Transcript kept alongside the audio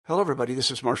Hello, everybody. This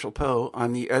is Marshall Poe.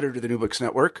 I'm the editor of the New Books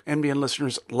Network. NBN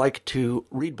listeners like to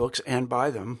read books and buy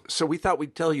them. So we thought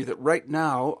we'd tell you that right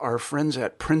now, our friends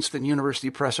at Princeton University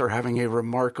Press are having a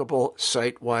remarkable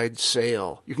site-wide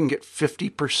sale. You can get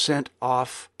 50%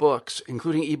 off books,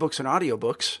 including ebooks and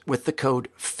audiobooks, with the code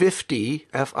 50,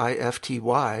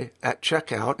 F-I-F-T-Y, at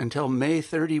checkout until May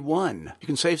 31. You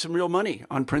can save some real money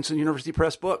on Princeton University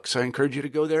Press books. I encourage you to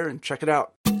go there and check it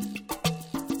out.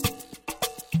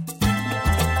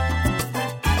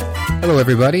 Hello,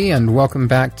 everybody, and welcome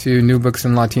back to New Books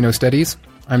in Latino Studies.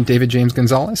 I'm David James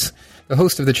Gonzalez, the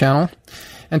host of the channel,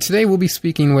 and today we'll be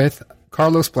speaking with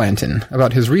Carlos Blanton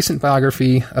about his recent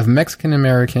biography of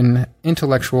Mexican-American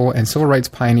intellectual and civil rights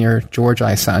pioneer George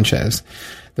I. Sanchez.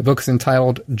 The book is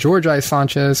entitled George I.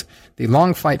 Sanchez, The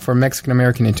Long Fight for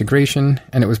Mexican-American Integration,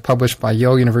 and it was published by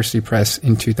Yale University Press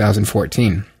in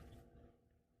 2014.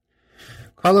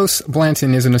 Carlos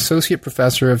Blanton is an associate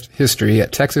professor of history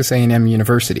at Texas A&M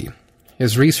University.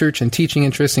 His research and teaching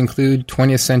interests include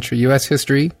 20th century U.S.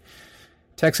 history,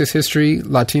 Texas history,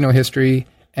 Latino history,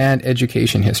 and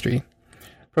education history.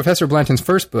 Professor Blanton's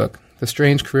first book, The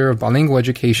Strange Career of Bilingual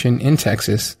Education in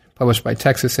Texas, published by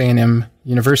Texas A&M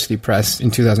University Press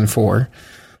in 2004,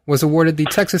 was awarded the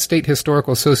Texas State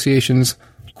Historical Association's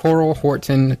Coral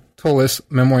Horton Tullis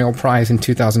Memorial Prize in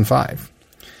 2005.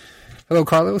 Hello,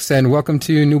 Carlos, and welcome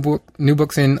to New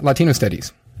Books in Latino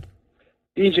Studies.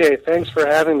 DJ, thanks for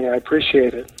having me. I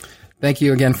appreciate it. Thank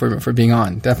you again for being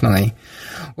on, definitely.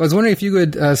 Well, I was wondering if you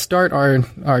could start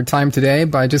our time today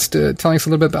by just telling us a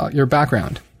little bit about your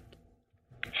background.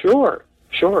 Sure,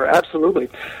 absolutely.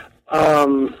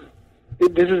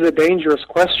 This is a dangerous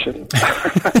question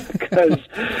because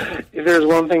if there's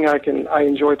one thing I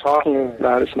enjoy talking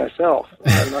about, it's myself.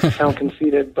 Not to sound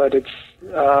conceited, but it's...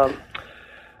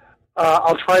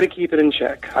 I'll try to keep it in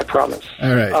check, I promise.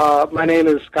 All right. My name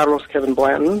is Carlos Kevin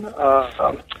Blanton.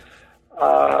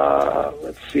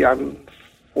 Let's see, I'm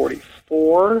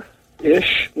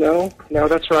 44-ish. No,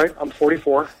 that's right. I'm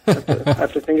 44. I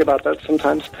have to think about that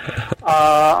sometimes.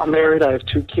 I'm married. I have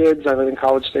 2 kids. I live in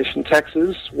College Station,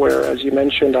 Texas, where, as you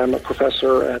mentioned, I'm a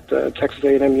professor at Texas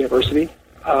A&M University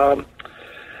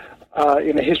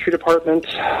in the history department.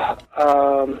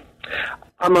 I'm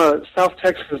a South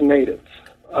Texas native.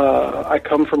 I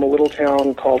come from a little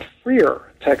town called Freer,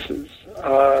 Texas.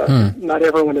 Not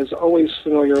everyone is always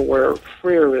familiar where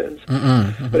Freer is,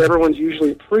 but everyone's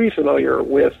usually pretty familiar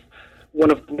with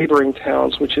one of the neighboring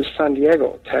towns, which is San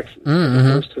Diego, Texas, as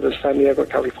opposed to the San Diego,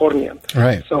 California.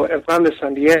 Right. So around the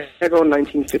San Diego,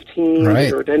 1915, the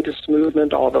Irredentist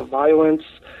movement, all the violence.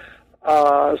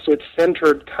 So it's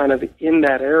centered kind of in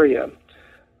that area.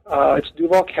 It's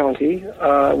Duval County,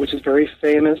 which is very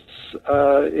famous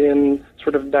in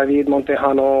sort of David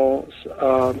Montejano's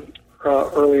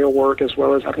earlier work, as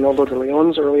well as Arnoldo de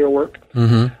Leon's earlier work.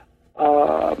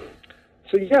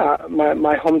 So yeah,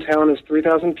 my hometown is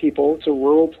 3,000 people. It's a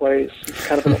rural place. It's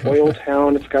kind of an oil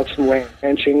town. It's got some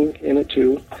ranching in it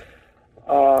too.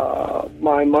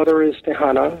 My mother is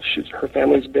Tejana. Her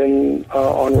family's been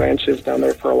on ranches down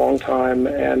there for a long time,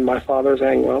 and my father's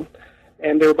Anglo.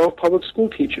 And they were both public school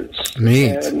teachers.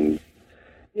 Neat. And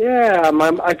yeah,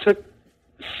 I took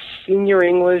senior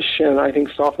English and I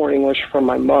think sophomore English from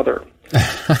my mother.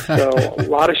 So a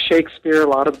lot of Shakespeare, a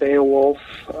lot of Beowulf.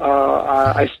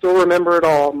 I still remember it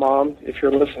all, Mom, if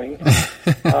you're listening.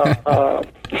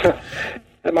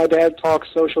 And my dad taught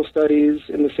social studies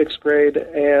in the 6th grade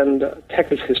and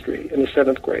Texas history in the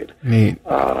 7th grade. Neat.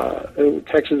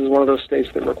 Texas is one of those states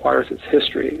that requires its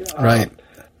history. Right.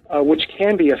 Which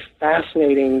can be a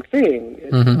fascinating thing.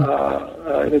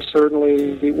 And it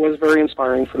certainly was very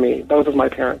inspiring for me, both of my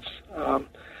parents.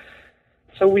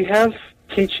 So we have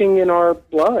teaching in our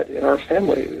blood, in our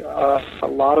family. A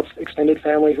lot of extended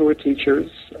family who are teachers,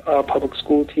 public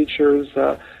school teachers.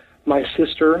 My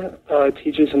sister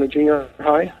teaches in the junior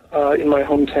high in my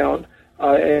hometown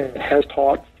and has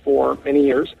taught for many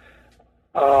years.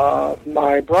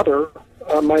 My brother,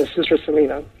 my sister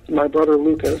Selena, my brother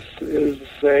Lucas is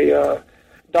a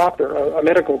doctor, a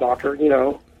medical doctor,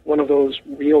 one of those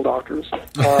real doctors.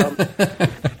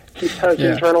 He does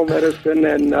internal medicine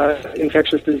and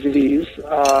infectious disease,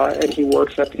 and he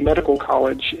works at the medical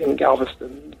college in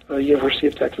Galveston, University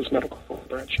of Texas Medical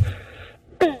Branch.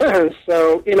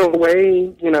 So, in a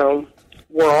way,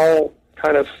 we're all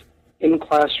kind of in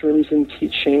classrooms and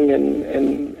teaching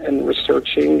and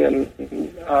researching, and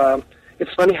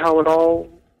it's funny how it all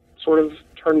sort of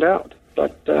turned out.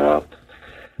 But so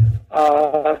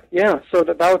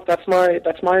that's my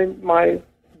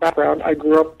background. I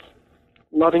grew up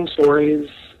loving stories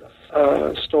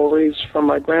from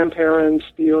my grandparents,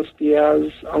 tios,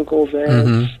 tias, uncles,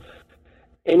 aunts,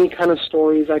 any kind of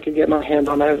stories I could get my hand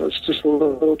on. I was just a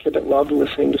little kid that loved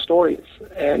listening to stories.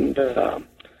 And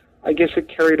I guess it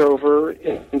carried over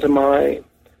into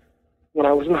when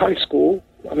I was in high school.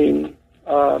 I mean,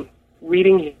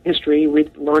 reading history,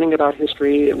 learning about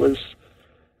history, it was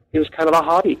kind of a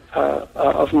hobby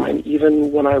of mine.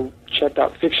 Even when I checked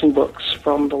out fiction books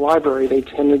from the library, they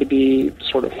tended to be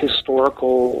sort of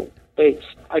historical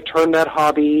based. I turned that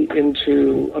hobby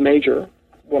into a major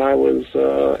when I was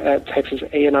at Texas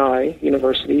A&I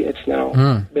University. It's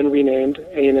now been renamed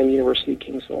A&M University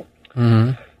Kingsville.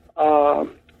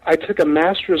 I took a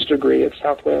master's degree at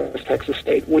Southwest Texas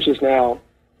State, which is now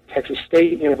Texas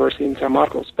State University in San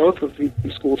Marcos. Both of these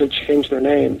schools had changed their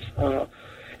names.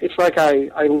 It's like I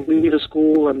leave a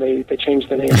school and they change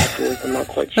the name afterwards. I'm not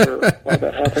quite sure why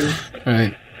that happened.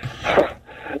 Right.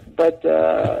 But,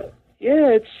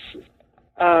 yeah,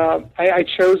 I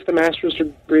chose the master's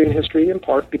degree in history in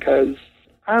part because,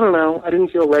 I don't know, I didn't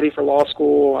feel ready for law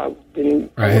school. I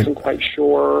wasn't quite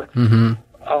sure.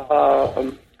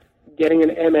 Getting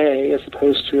an MA as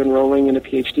opposed to enrolling in a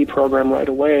PhD program right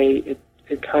away,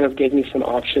 it kind of gave me some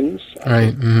options.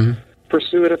 Right.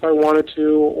 Pursue it if I wanted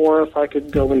to, or if I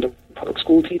could go into public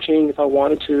school teaching if I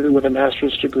wanted to with a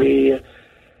master's degree.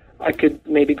 I could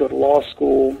maybe go to law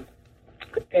school.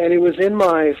 And it was in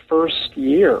my first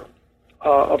year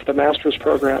of the master's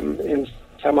program in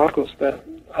San Marcos that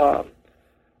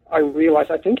I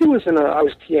realized, I think it was I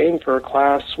was TAing for a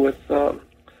class with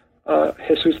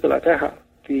Jesus de la Teja,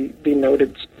 the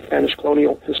noted Spanish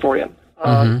colonial historian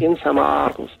in San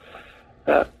Marcos.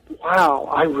 Wow,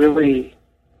 I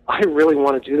really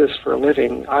want to do this for a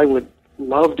living. I would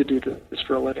love to do this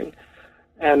for a living.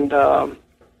 And I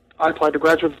applied to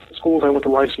graduate schools. I went to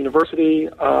Rice University.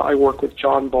 I worked with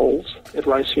John Bowles at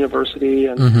Rice University,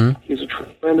 and he was a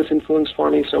tremendous influence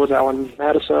for me. So was Alan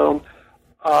Matiso.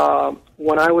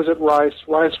 When I was at Rice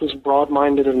was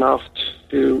broad-minded enough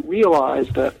to realize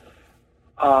that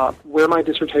where my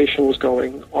dissertation was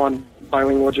going on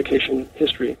bilingual education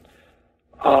history,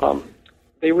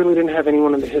 they really didn't have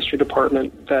anyone in the history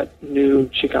department that knew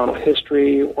Chicano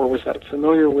history or was that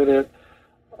familiar with it.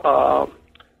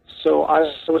 So I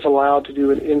was allowed to do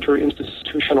an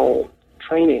interinstitutional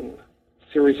training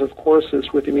series of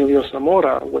courses with Emilio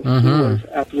Zamora when he was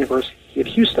at the University of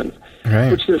Houston,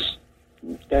 which is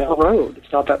down the road.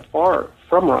 It's not that far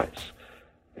from Rice.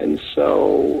 And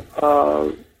so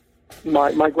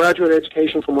my graduate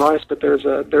education from Rice, but there's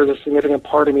a significant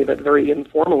part of me that very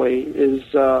informally is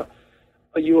a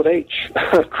U of H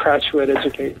graduate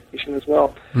education as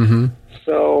well.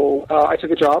 So I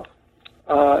took a job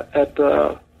at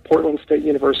Portland State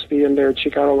University in their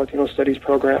Chicano Latino Studies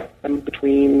program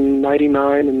between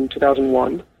 1999 and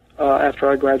 2001 after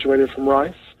I graduated from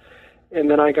Rice. And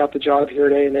then I got the job here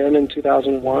at A&M in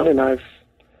 2001, and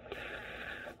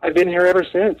I've been here ever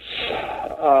since.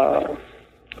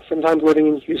 Sometimes living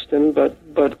in Houston, but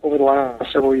over the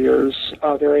last several years,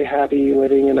 very happy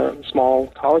living in a small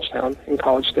college town in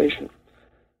College Station.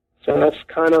 So that's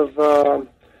kind of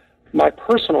my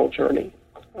personal journey.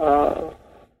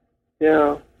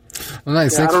 Yeah. Well,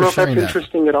 nice. Yeah, Thanks I don't know for sharing if that's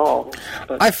interesting at all.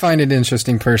 But. I find it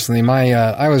interesting personally.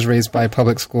 I was raised by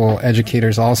public school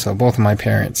educators also, both of my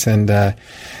parents. And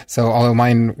so although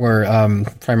mine were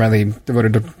primarily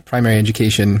devoted to primary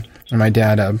education, and my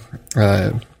dad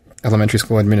elementary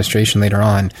school administration later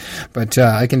on. But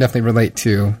I can definitely relate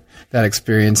to that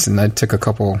experience. And I took a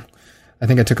couple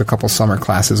summer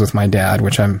classes with my dad,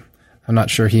 which I'm not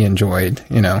sure he enjoyed,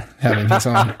 having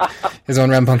his own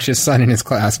rambunctious son in his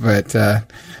class, but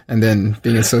and then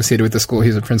being associated with the school he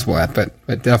was a principal at,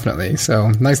 but definitely. So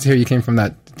nice to hear you came from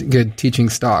that good teaching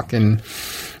stock, and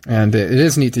it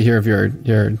is neat to hear of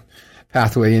your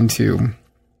pathway into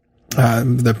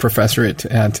the professorate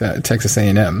at Texas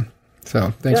A&M.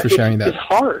 So thanks for sharing that. It's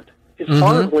hard. It's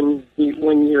hard when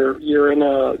you're in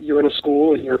a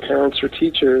school and your parents are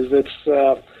teachers. It's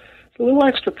a little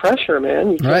extra pressure,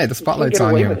 man. Right, the spotlight's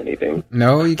on you.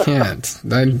 No, you can't.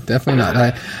 Definitely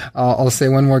not. I'll say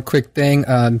one more quick thing.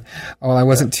 While I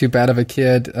wasn't too bad of a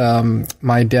kid,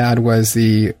 my dad was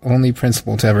the only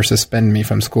principal to ever suspend me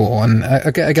from school, and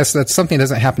I guess that's something that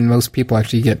doesn't happen to most people.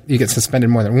 Actually, you get suspended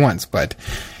more than once, but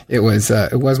it was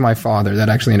my father that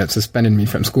actually ended up suspending me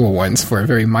from school once for a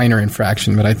very minor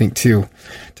infraction, but I think to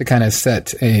kind of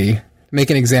make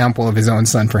an example of his own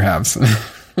son, perhaps.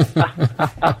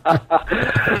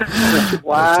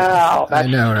 Wow, that's I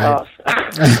know, right?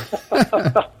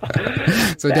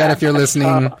 So, Dad, if you're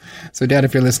listening,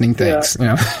 thanks.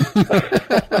 Yeah.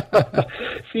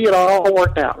 See, it all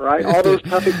worked out, right? All those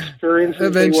tough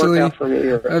experiences they worked out for me.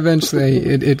 Eventually,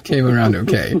 it came around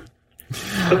okay.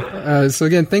 So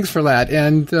again, thanks for that,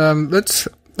 and let's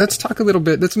let's talk a little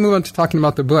bit. Let's move on to talking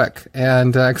about the book,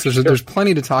 and because there's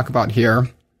plenty to talk about here.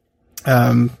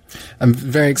 I'm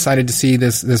very excited to see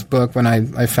this book when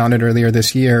I found it earlier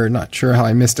this year. Not sure how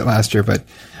I missed it last year, but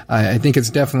I think it's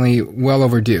definitely well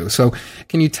overdue. So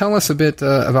can you tell us a bit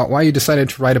about why you decided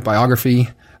to write a biography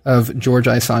of George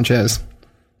I. Sanchez?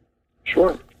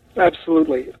 Sure,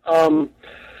 absolutely.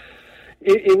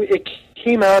 It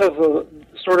came out of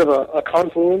a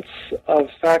confluence of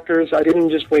factors. I didn't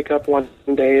just wake up one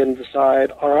day and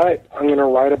decide, all right, I'm going to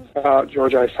write about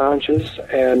George I. Sanchez,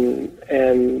 and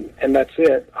that's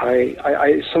it.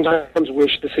 I sometimes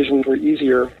wish decisions were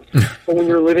easier, but when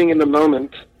you're living in the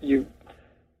moment, you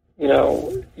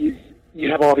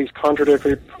have all these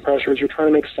contradictory pressures. You're trying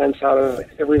to make sense out of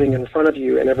everything in front of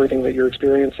you and everything that you're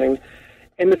experiencing.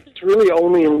 And it's really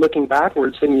only in looking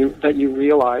backwards that you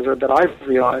realize, or that I've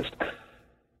realized,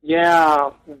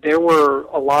 yeah, there were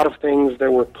a lot of things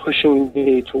that were pushing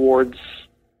me towards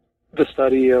the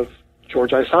study of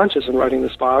George I. Sanchez and writing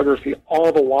this biography,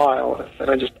 all the while that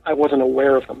I wasn't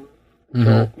aware of them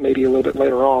until maybe a little bit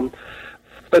later on.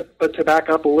 But to back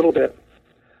up a little bit,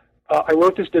 I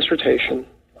wrote this dissertation,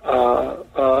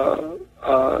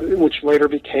 which later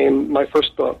became my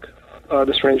first book,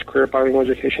 The Strange Career of Bilingual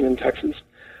Education in Texas.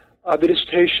 The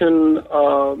dissertation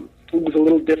was a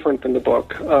little different than the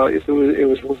book. It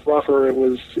was rougher. It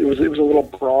was a little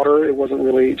broader. It wasn't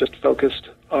really just focused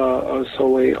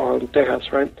solely on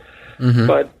Texas, right? Mm-hmm.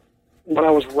 But when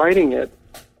I was writing it,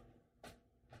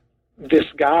 this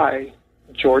guy,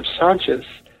 George Sanchez,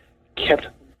 kept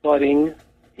butting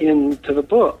into the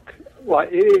book. Like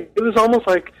it was almost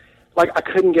like I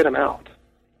couldn't get him out.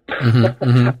 Mm-hmm,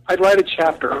 mm-hmm. I'd write a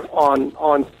chapter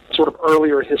on sort of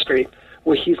earlier history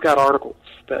where he's got articles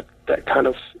that kind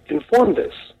of inform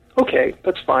this. Okay,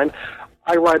 that's fine.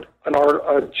 I write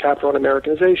a chapter on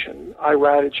Americanization. I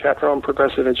write a chapter on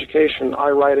progressive education. I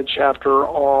write a chapter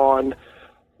on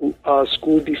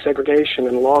school desegregation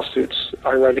and lawsuits.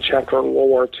 I write a chapter on World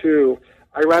War II.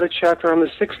 I write a chapter on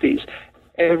the 60s.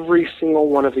 Every single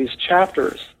one of these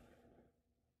chapters,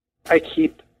 I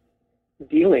keep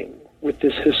dealing with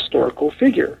this historical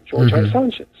figure, George I.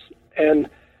 Sanchez, and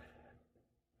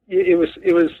it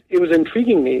was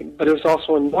intriguing me, but it was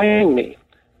also annoying me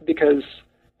because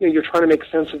you're trying to make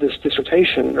sense of this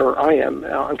dissertation, or I am.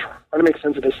 I'm trying to make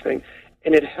sense of this thing,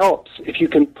 and it helps if you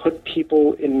can put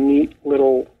people in neat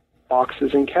little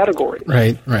boxes and categories.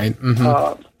 Right.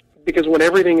 Mm-hmm. Because when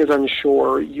everything is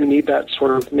unsure, you need that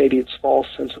sort of, maybe it's false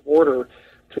sense of order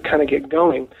to kind of get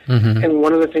going. Mm-hmm. And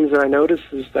one of the things that I noticed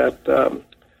is that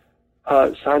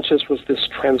Sanchez was this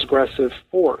transgressive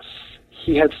force.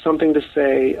 He had something to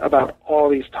say about all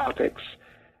these topics,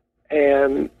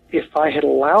 and if I had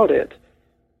allowed it,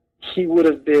 he would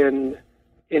have been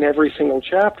in every single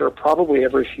chapter, probably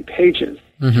every few pages,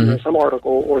 some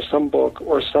article or some book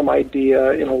or some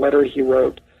idea in a letter he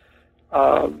wrote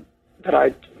that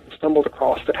I stumbled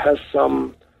across that has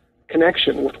some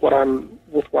connection with what I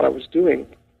was doing.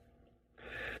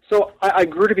 So I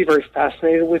grew to be very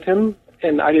fascinated with him,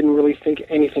 and I didn't really think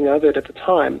anything of it at the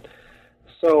time.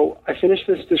 So I finished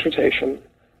this dissertation.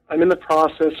 I'm in the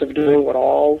process of doing what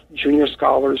all junior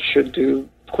scholars should do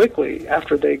quickly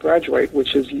after they graduate,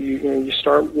 which is you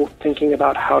start thinking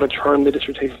about how to turn the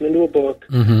dissertation into a book.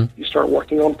 Mm-hmm. You start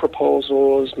working on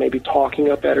proposals, maybe talking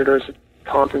up editors at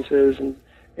conferences and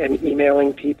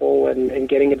emailing people and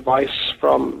getting advice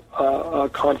from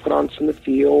confidants in the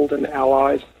field and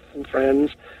allies and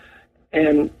friends.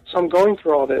 And so I'm going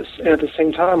through all this, and at the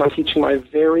same time I'm teaching my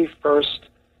very first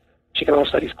Chicano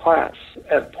Studies class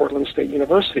at Portland State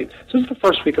University. So this is the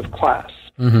first week of class.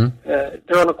 Mm-hmm.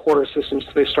 They're on a quarter system,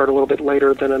 so they start a little bit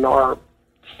later than in our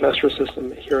semester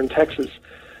system here in Texas.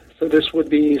 So this would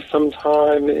be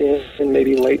sometime in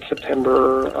maybe late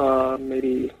September,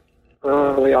 maybe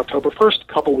early October, first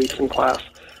couple weeks in class.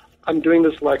 I'm doing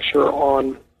this lecture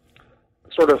on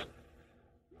sort of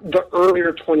the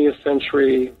earlier 20th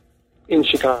century in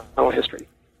Chicano history.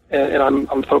 And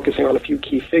I'm focusing on a few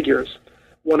key figures.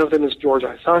 One of them is George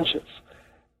I. Sanchez.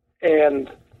 And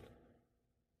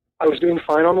I was doing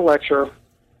fine on the lecture,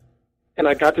 and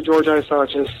I got to George I.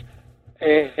 Sanchez,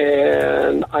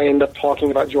 and I ended up talking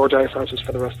about George I. Sanchez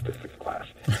for the rest of the class.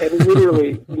 And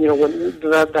literally, when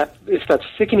it's that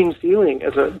sickening feeling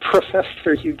as a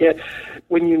professor you get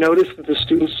when you notice that the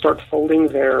students start closing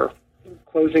their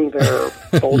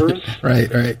folders.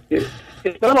 Right.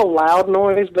 It's not a loud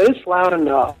noise, but it's loud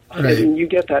enough. Right. And you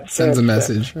get that sends a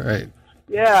message, right.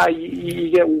 Yeah, you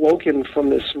get woken from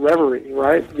this reverie,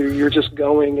 right? You're just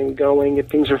going and going, and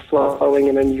things are flowing,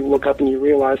 and then you look up and you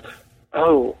realize,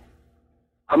 oh,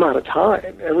 I'm out of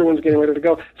time. Everyone's getting ready to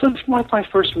go. So it's like my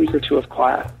first week or two of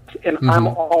class, and I'm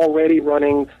already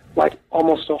running like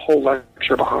almost a whole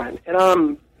lecture behind. And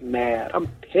I'm mad. I'm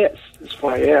pissed is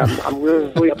what I am. I'm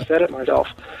really upset at myself,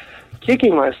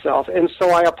 kicking myself. And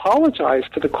so I apologize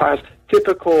to the class.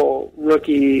 Typical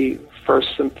rookie,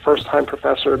 first-time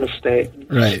professor mistake.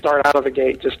 Right. Start out of the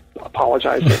gate just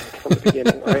apologizing from the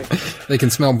beginning, right? They can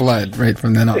smell blood right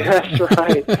from then on. That's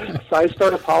right. So I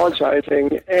start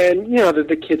apologizing, and, you know,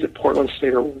 the kids at Portland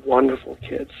State are wonderful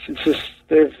kids. It's just,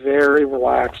 they're very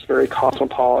relaxed, very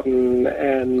cosmopolitan,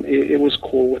 and it was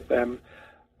cool with them.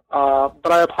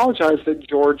 But I apologize that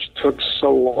George took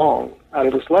so long out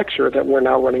of this lecture that we're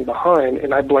now running behind,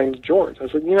 and I blamed George. I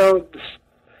said, you know,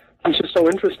 he's just so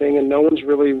interesting, and no one's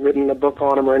really written a book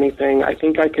on him or anything. I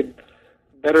think I could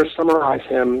better summarize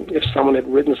him if someone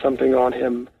had written something on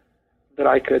him that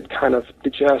I could kind of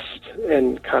digest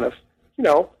and kind of, you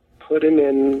know, put him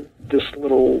in this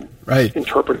little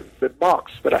interpretive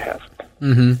box that I have.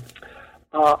 Mm-hmm.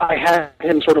 I had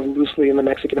him sort of loosely in the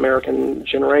Mexican-American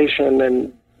generation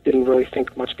and didn't really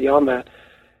think much beyond that.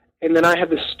 And then I had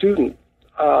this student,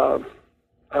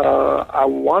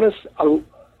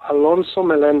 Alonso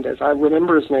Melendez. I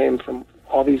remember his name from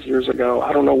all these years ago.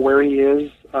 I don't know where he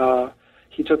is.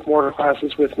 He took more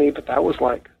classes with me, but that was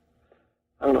like,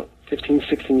 I don't know, 15,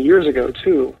 16 years ago,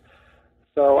 too.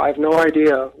 So I have no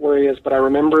idea where he is, but I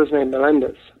remember his name,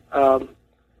 Melendez.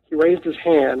 He raised his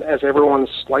hand as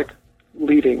everyone's, like,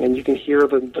 leaving, and you can hear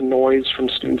the noise from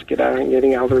students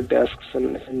getting out of their desks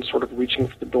and sort of reaching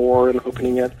for the door and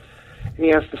opening it. And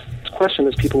he asked this question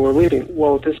as people were leaving,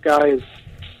 well, this guy is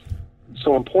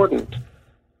so important,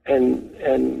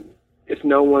 and if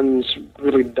no one's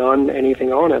really done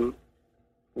anything on him,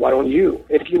 why don't you?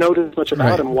 If you know this much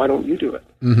about him, why don't you do it?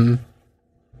 Mm-hmm.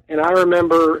 And I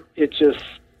remember it just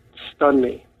stunned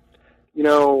me, you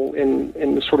know,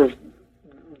 in the sort of,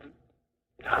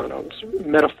 I don't know,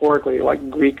 metaphorically, like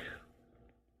Greek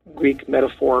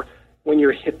metaphor, when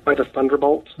you're hit by the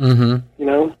thunderbolt, you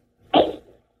know?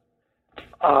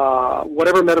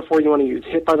 Whatever metaphor you want to use,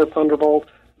 hit by the thunderbolt,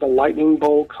 the lightning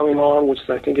bolt coming on, which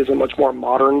I think is a much more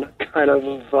modern kind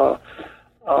of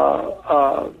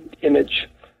image.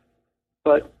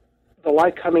 But the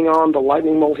light coming on, the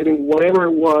lightning bolt hitting, whatever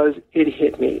it was, it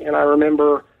hit me. And I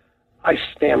remember I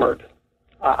stammered.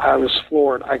 I was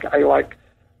floored. I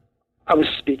was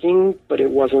speaking, but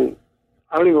it wasn't,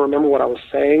 I don't even remember what I was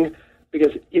saying,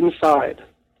 because inside,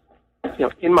 you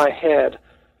know, in my head,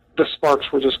 the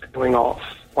sparks were just going off.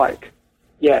 Like,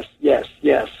 yes, yes,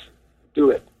 yes, do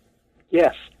it.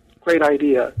 Yes, great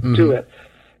idea, do it.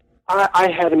 I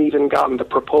haven't even gotten the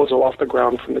proposal off the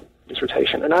ground from the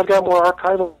dissertation, and I've got more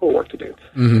archival work to do.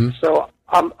 So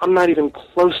I'm not even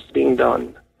close to being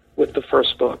done with the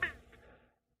first book.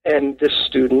 And this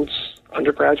student's,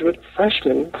 undergraduate,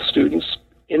 freshman student's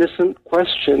innocent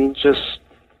question just,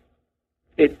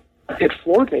 it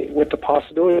floored me with the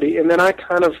possibility. And then I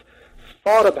kind of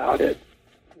thought about it,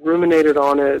 ruminated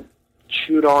on it,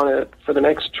 chewed on it for the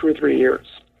next 2 or 3 years.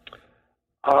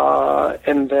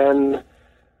 And then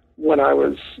when I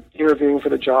was interviewing for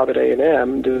the job at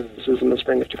A&M, this was in the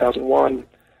spring of 2001,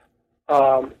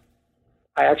 I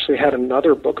actually had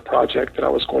another book project that I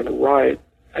was going to write,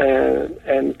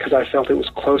 and because I felt it was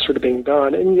closer to being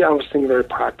done, and yeah, I was thinking very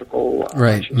practical.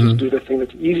 Right. Just do the thing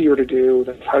that's easier to do.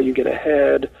 That's how you get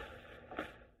ahead.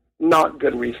 Not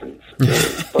good reasons,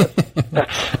 really, but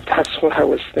that's what I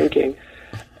was thinking.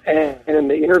 And in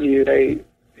the interview,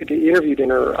 at the interview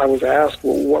dinner, I was asked,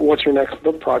 well, what's your next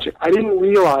book project? I didn't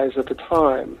realize at the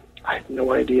time, I had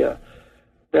no idea,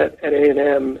 that at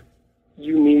A&M,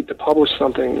 you need to publish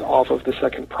something off of the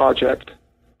second project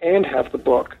and have the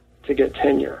book to get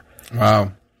tenure.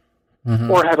 Wow.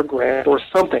 Or have a grant or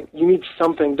something. You need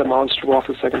something demonstrable off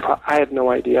the second project. I had no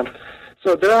idea.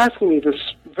 So they're asking me this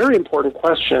very important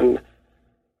question,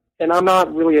 and I'm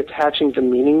not really attaching the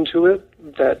meaning to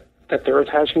it that they're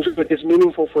attaching to it. It's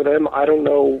meaningful for them. I don't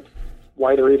know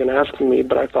why they're even asking me,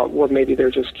 but I thought, well, maybe they're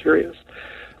just curious.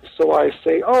 So I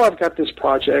say, oh, I've got this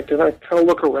project, and I kind of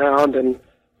look around, and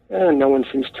no one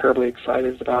seems terribly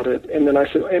excited about it. And then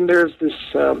I said, and there's this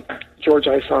George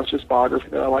I. Sanchez biography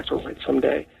that I'd like to write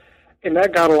someday. And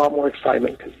that got a lot more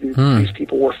excitement because these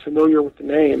people were familiar with the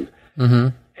name.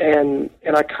 And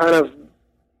I kind of,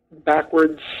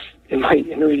 backwards in my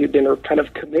interview dinner, kind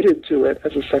of committed to it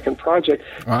as a second project,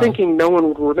 thinking no one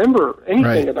would remember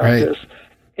anything about this.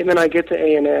 And then I get to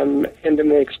A&M, and then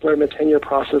they explain the tenure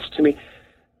process to me.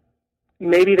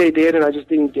 Maybe they did, and I just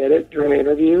didn't get it during the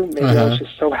interview. Maybe I was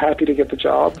just so happy to get the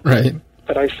job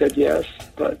that I said yes.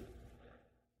 But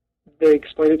they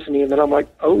explained it to me, and then I'm like,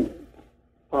 oh,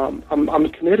 I'm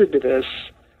committed to this.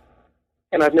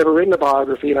 And I've never written a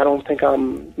biography, and I don't think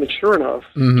I'm mature enough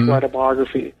to write a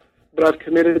biography. But I've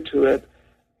committed to it,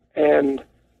 and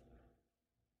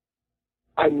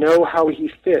I know how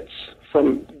he fits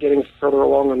from getting further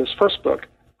along in this first book.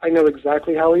 I know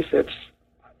exactly how he fits.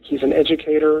 He's an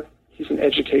educator. He's an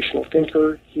educational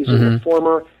thinker. He's a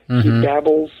reformer. He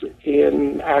dabbles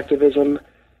in activism.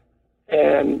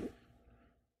 And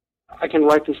I can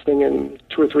write this thing in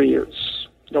 2 or 3 years.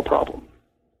 No problem.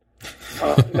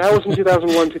 That was in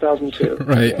 2001, 2002.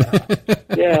 Right.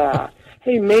 Yeah.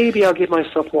 Hey, maybe I'll give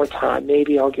myself more time.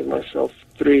 Maybe I'll give myself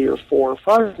 3 or 4 or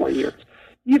 5 more years.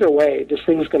 Either way, this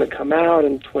thing's going to come out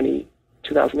in 2008,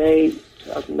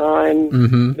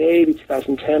 2009, maybe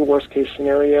 2010, worst case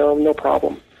scenario, no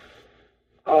problem.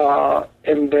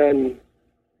 And then,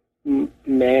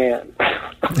 man.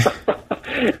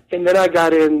 And then I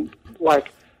got in,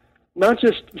 like, not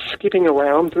just skipping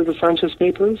around through the Sanchez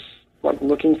papers, like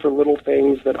looking for little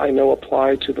things that I know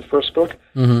apply to the first book.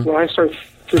 When I started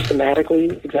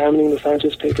systematically examining the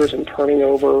Sanchez papers and turning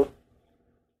over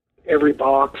every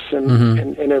box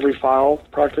and every file,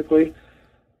 practically,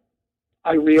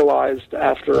 I realized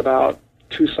after about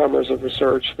 2 summers of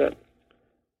research that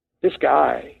this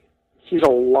guy, he's a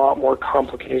lot more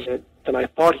complicated than I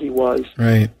thought he was.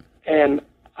 Right. And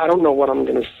I don't know what I'm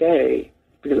going to say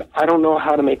because I don't know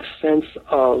how to make sense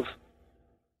of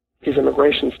his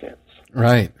immigration stance.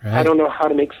 Right. I don't know how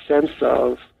to make sense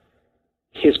of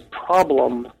his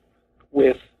problem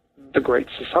with the Great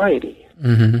Society.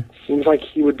 Seems like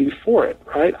he would be for it,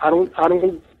 right? I don't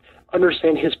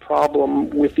understand his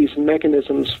problem with these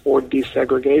mechanisms for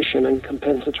desegregation and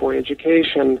compensatory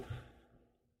education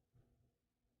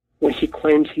when he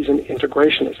claims he's an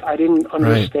integrationist. I didn't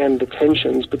understand the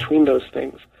tensions between those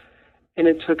things. And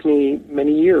it took me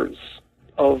many years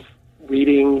of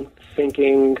reading,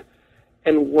 thinking,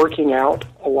 and working out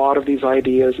a lot of these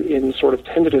ideas in sort of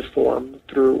tentative form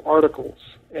through articles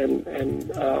and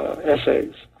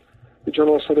essays. The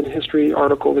Journal of Southern History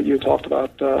article that you talked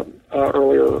about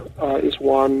earlier is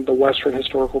one. The Western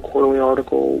Historical Quarterly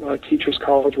article, Teachers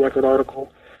College Record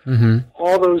article.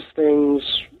 All those things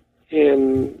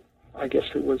in, I guess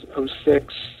it was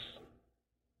 06,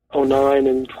 09,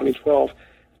 and 2012,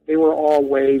 they were all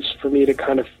ways for me to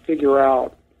kind of figure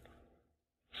out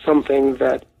something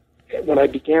that when I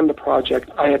began the project,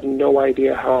 I had no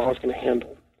idea how I was going to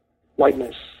handle.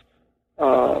 Whiteness,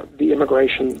 the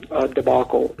immigration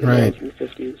debacle in the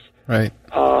 1950s. Right.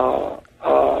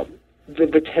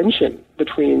 The tension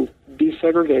between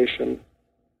desegregation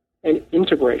and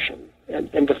integration,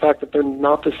 and the fact that they're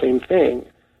not the same thing.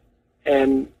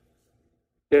 And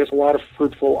there's a lot of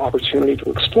fruitful opportunity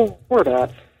to explore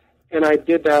that. And I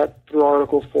did that through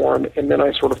article form, and then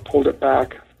I sort of pulled it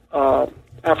back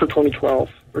after 2012,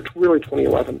 or really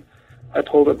 2011. I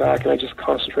pulled it back and I just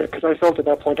concentrated, because I felt at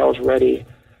that point I was ready.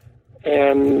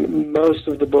 And most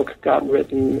of the book got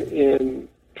written in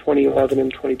 2011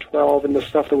 and 2012, and the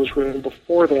stuff that was written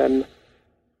before then,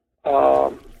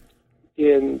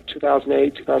 in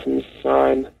 2008,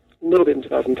 2009, a little bit in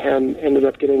 2010, ended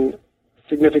up getting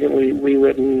significantly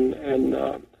rewritten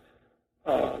and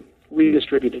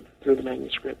redistributed through the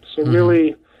manuscript. So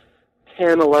really,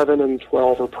 10, 11, and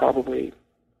 12 are probably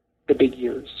the big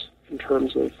years in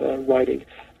terms of writing.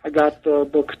 I got the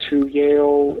book to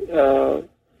Yale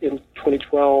in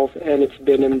 2012, and it's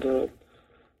been in the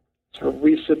sort of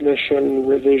resubmission,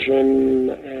 revision,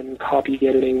 and copy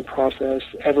editing process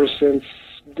ever since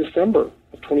December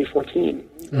of 2014.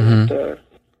 It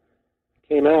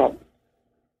came out.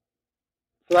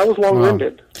 So that was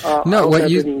long-winded.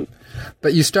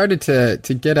 But you started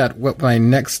to get at what my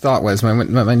next thought was.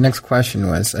 My next question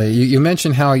was. You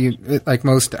mentioned how you, like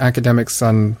most academics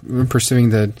on pursuing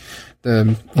the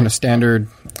standard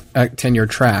tenure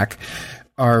track,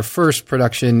 our first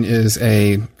production is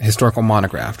a historical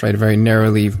monograph, right? A very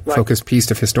narrowly focused piece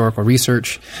of historical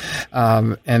research.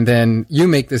 And then you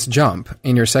make this jump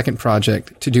in your second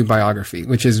project to do biography,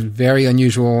 which is very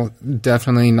unusual.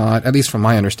 Definitely not, at least from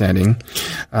my understanding.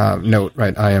 Note,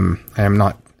 right? I am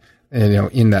not,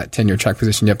 in that tenure track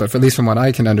position yet, but at least from what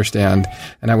I can understand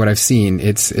and what I've seen,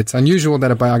 it's unusual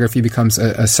that a biography becomes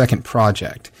a second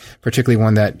project, particularly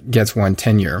one that gets one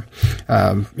tenure,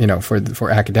 for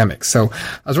academics. So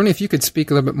I was wondering if you could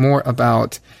speak a little bit more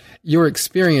about your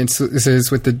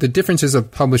experiences with the differences of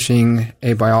publishing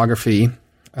a biography,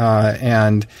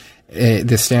 and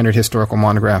the standard historical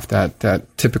monograph that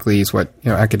typically is what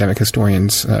academic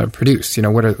historians produce.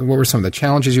 What were some of the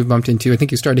challenges you've bumped into? I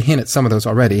think you started to hint at some of those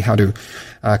already. How to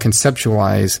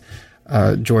conceptualize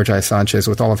George I. Sanchez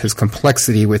with all of his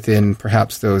complexity within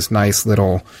perhaps those nice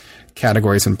little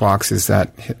categories and boxes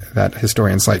that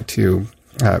historians like to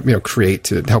create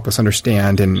to help us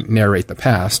understand and narrate the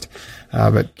past.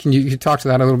 But can you talk to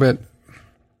that a little bit?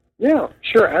 Yeah,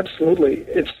 sure, absolutely.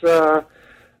 It's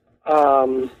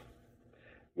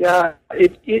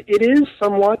it is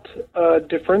somewhat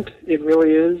different. It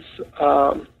really is.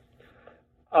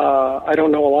 I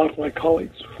don't know a lot of my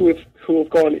colleagues who have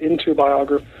gone into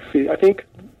biography. I think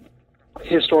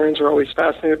historians are always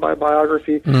fascinated by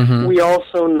biography. Mm-hmm. We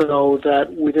also know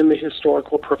that within the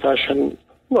historical profession,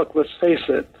 look, let's face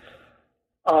it,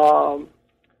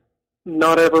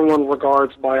 not everyone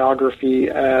regards biography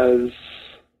as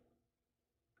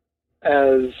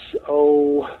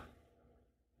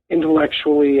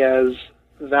intellectually as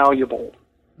valuable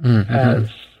mm-hmm.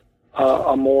 as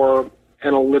a more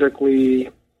analytically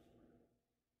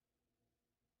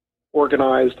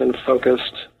organized and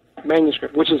focused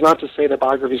manuscript, which is not to say that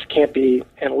biographies can't be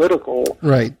analytical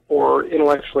right. or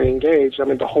intellectually engaged. I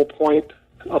mean, the whole point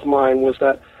of mine was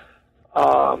that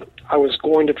I was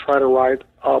going to try to write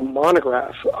a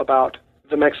monograph about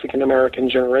the Mexican-American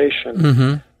generation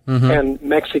mm-hmm. Mm-hmm. and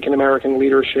Mexican-American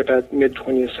leadership at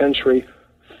mid-20th century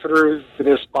through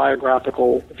this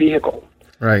biographical vehicle.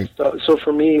 Right. So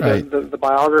for me, right. the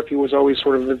biography was always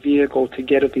sort of the vehicle to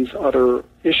get at these other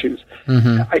issues.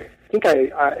 Mm-hmm. I think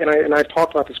I've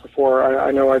talked about this before. I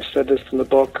know I've said this in the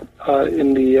book,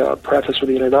 in the preface or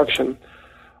the introduction.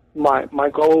 My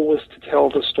goal was to tell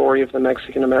the story of the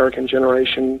Mexican-American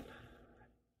generation,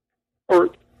 or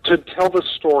to tell the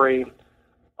story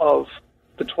of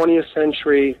the 20th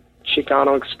century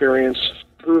Chicano experience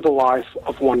through the life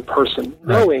of one person,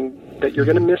 right. knowing that you're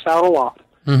going to miss out a lot.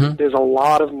 Mm-hmm. There's a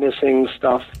lot of missing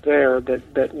stuff there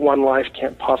that one life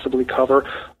can't possibly cover,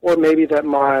 or maybe that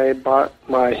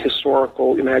my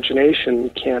historical imagination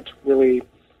can't really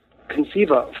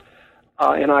conceive of.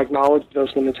 And I acknowledge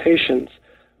those limitations.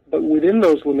 But within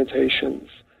those limitations,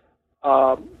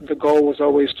 the goal was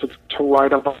always to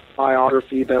write a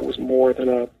biography that was more than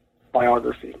a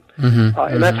biography. Mm-hmm.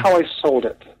 And that's how I sold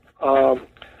it.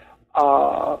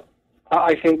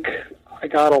 I think I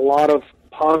got a lot of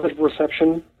positive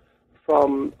reception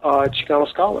from Chicano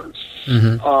scholars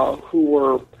mm-hmm. Who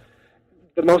were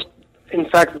the most, in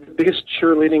fact, the biggest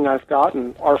cheerleading I've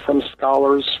gotten are from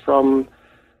scholars from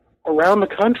around the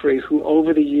country who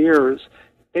over the years,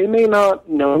 they may not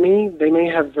know me, they may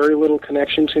have very little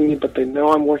connection to me, but they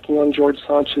know I'm working on George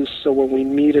Sanchez, so when we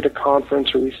meet at a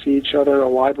conference or we see each other at a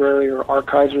library or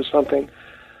archives or something,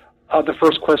 the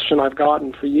first question I've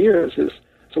gotten for years is,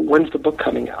 so when's the book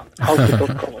coming out? How's the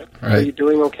book going? Right. Are you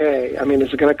doing okay? I mean,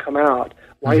 is it going to come out?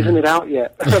 Why isn't it out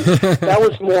yet? That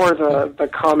was more the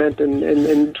comment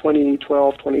in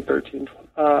 2012, 2013.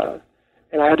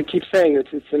 And I had to keep saying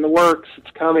it's in the works,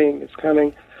 it's coming.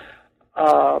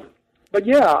 But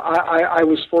yeah, I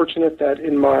was fortunate that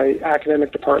in my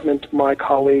academic department, my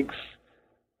colleagues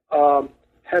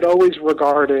had always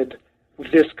regarded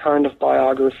this kind of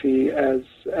biography as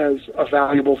a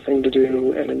valuable thing to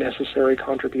do and a necessary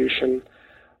contribution.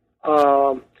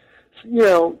 When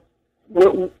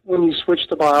you switch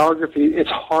to biography, it's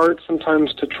hard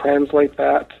sometimes to translate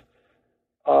that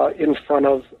in front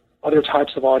of other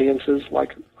types of audiences,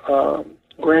 like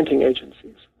granting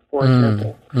agencies, for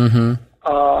example. Mm-hmm.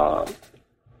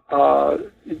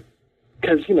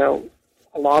 Because,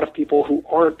 a lot of people who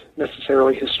aren't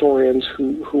necessarily historians,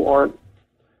 who aren't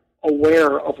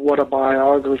aware of what a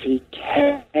biography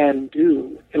can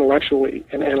do intellectually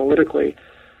and analytically,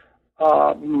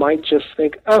 might just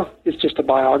think, oh, it's just a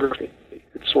biography.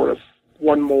 It's sort of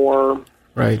one more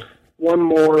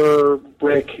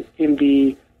brick in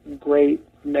the great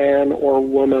man or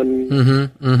woman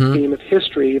theme of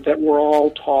history that we're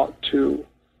all taught to,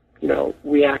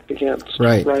 react against.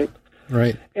 Right.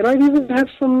 And I've even had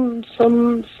some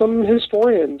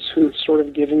historians who've sort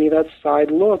of given me that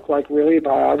side look, like, really,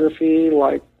 biography,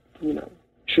 like,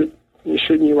 shouldn't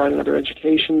you write another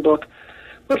education book?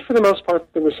 But for the most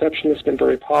part, the reception has been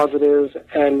very positive,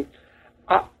 and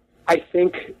I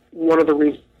think one of the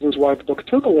reasons why the book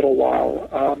took a little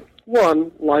while,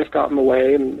 one, life got in the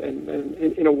way, and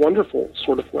in a wonderful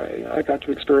sort of way. I got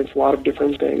to experience a lot of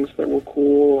different things that were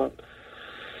cool.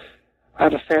 I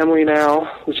have a family now,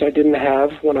 which I didn't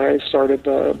have when I started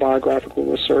the biographical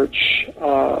research.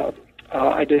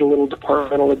 I did a little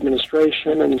departmental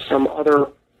administration and some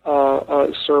other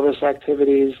service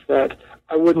activities that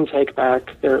I wouldn't take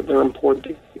back. They're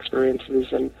important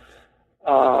experiences, and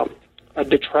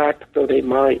detract though they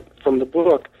might from the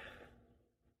book.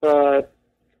 But,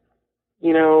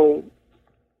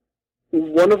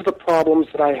 one of the problems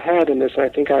that I had in this, I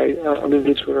think I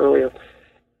alluded to it earlier,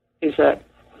 is that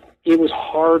it was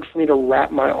hard for me to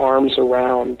wrap my arms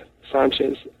around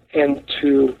Sanchez and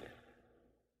to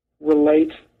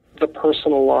relate the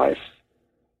personal life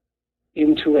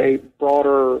into a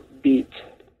broader beat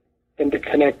and to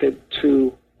connect it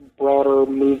to broader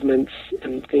movements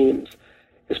and themes,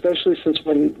 especially since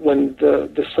when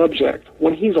the subject,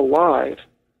 when he's alive,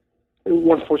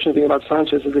 one fortunate thing about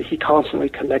Sanchez is that he constantly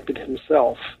connected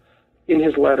himself in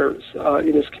his letters,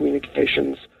 in his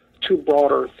communications, to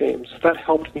broader themes. That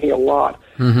helped me a lot.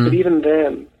 Mm-hmm. But even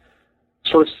then,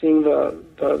 sort of seeing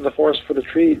the forest for the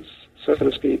trees, so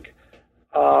to speak,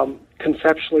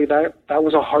 conceptually, that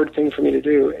was a hard thing for me to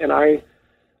do. And I,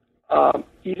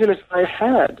 even if I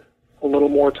had a little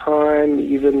more time,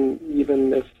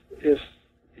 even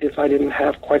if I didn't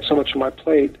have quite so much on my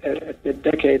plate at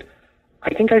mid-decade,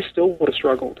 I think I still would have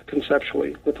struggled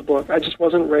conceptually with the book. I just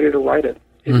wasn't ready to write it.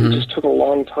 It just took a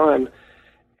long time.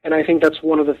 And I think that's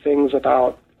one of the things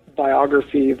about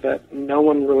biography that no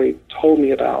one really told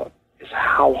me about, is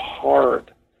how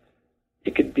hard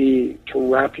it could be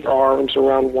to wrap your arms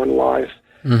around one life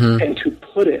and to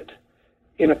put it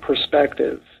in a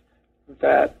perspective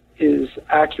that is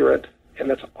accurate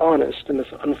and that's honest and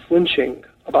that's unflinching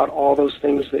about all those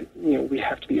things that we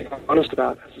have to be honest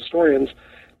about as historians,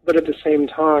 but at the same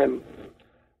time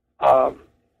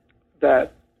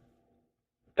that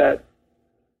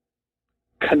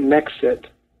connects it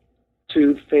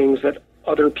to things that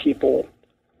other people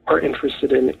are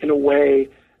interested in a way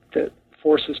that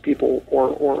forces people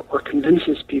or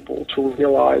convinces people to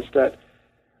realize that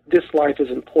this life is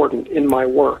important in my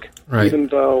work, right. Even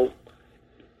though,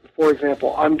 for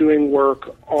example, I'm doing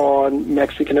work on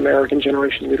Mexican-American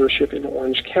generation leadership in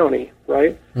Orange County,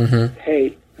 right? Mm-hmm.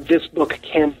 Hey, this book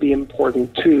can be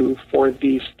important, too, for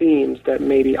these themes that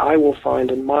maybe I will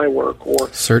find in my work,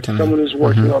 or certainly someone who's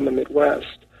working on the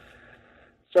Midwest.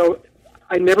 So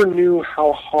I never knew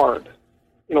how hard,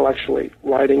 intellectually,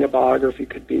 writing a biography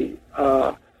could be.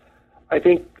 I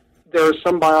think there are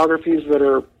some biographies that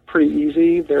are pretty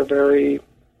easy. They're very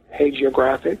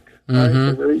hagiographic. Right?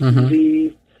 They're very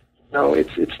easy.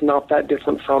 It's not that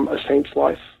different from A Saint's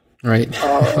Life. Right.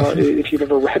 If you've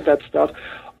ever read that stuff.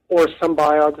 Or some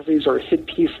biographies are hit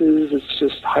pieces. It's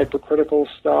just hypercritical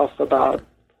stuff about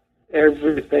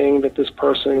everything that this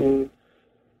person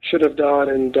should have done,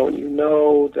 and don't you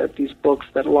know that these books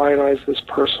that lionize this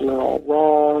person are all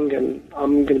wrong, and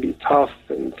I'm going to be tough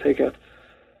and take a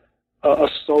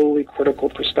solely critical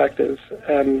perspective.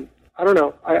 And I don't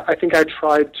know, I think I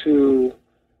tried to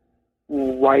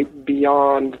write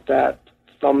beyond that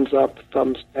thumbs up,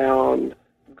 thumbs down,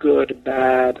 good,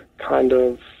 bad kind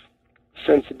of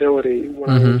sensibility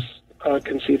when I was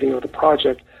conceiving of the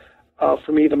project.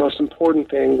 For me, the most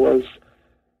important thing was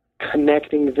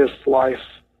connecting this life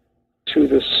to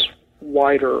this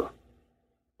wider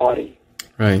body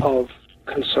of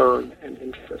concern and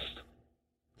interest.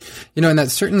 And that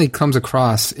certainly comes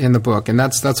across in the book, and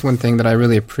that's one thing that I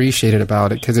really appreciated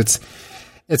about it, because it's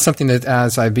something that,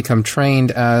 as I've become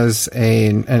trained as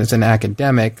an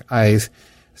academic, I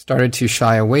started to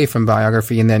shy away from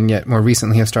biography, and then yet more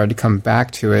recently have started to come back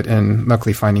to it, and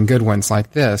luckily finding good ones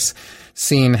like this,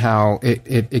 seeing how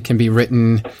it can be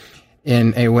written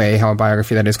in a way, how a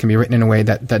biography that is can be written in a way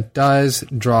that does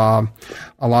draw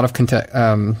a lot of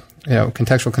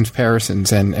contextual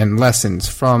comparisons and lessons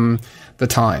from the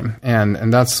time,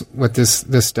 and that's what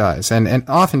this does. And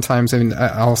oftentimes, I mean,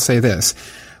 I'll say this,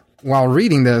 while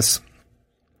reading this,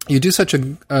 you do such a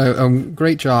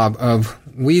great job of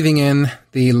weaving in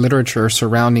the literature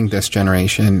surrounding this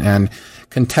generation and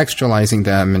contextualizing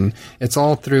them, and it's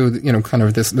all through kind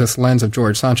of this lens of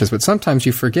George Sanchez. But sometimes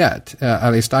you forget,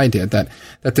 at least I did, that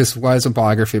this was a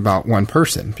biography about one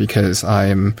person, because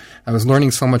I was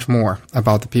learning so much more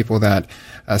about the people that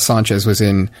Sanchez was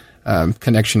in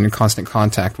connection and constant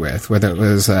contact with, whether it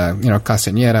was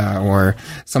Castañeda or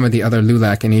some of the other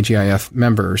LULAC and AGIF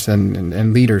members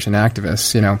and leaders and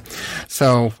activists.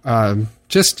 So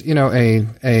just a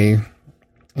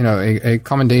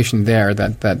commendation there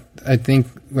that I think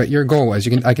what your goal was.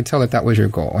 I could tell that was your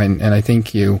goal, and I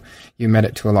think you met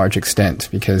it to a large extent,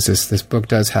 because this book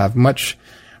does have much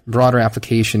broader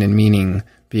application and meaning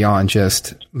beyond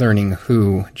just learning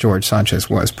who George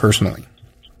Sanchez was personally.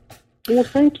 Well,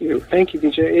 thank you,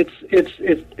 DJ.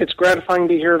 It's gratifying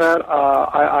to hear that.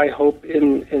 I hope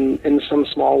in some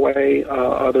small way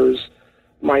others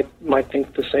might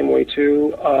think the same way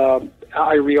too.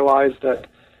 I realize that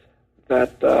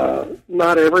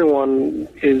not everyone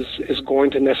is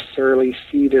going to necessarily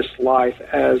see this life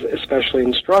as especially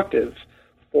instructive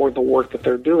for the work that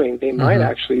they're doing. They might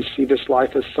actually see this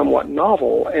life as somewhat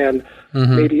novel and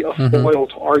maybe a foil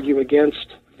to argue against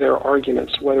their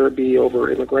arguments, whether it be over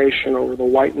immigration, over the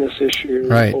whiteness issue,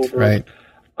 over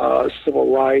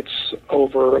civil rights,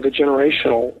 over the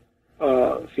generational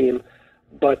theme.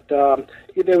 But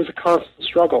there was a constant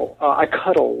struggle. I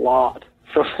cut a lot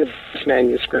from this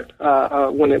manuscript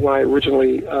when I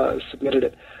originally submitted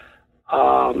it.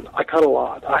 I cut a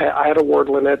lot. I had a word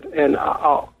limit, and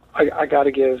I got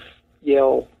to give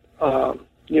Yale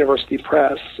University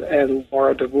Press and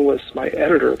Laura DeVoulis, my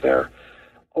editor there,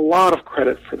 a lot of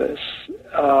credit for this.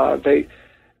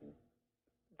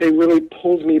 They really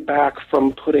pulled me back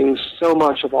from putting so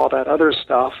much of all that other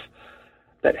stuff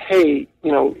that, hey,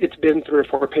 it's been 3 or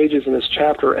 4 pages in this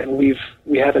chapter, and we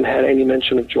haven't had any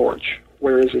mention of George.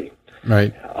 Where is he?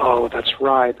 Right. Oh, that's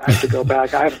right. I have to go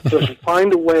back. I have to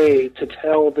find a way to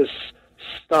tell this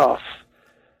stuff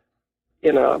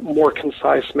in a more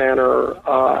concise manner.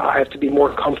 I have to be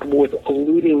more comfortable with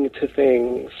alluding to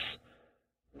things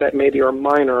that maybe are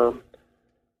minor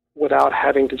without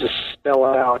having to just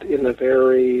spell it out in a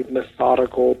very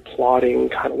methodical, plotting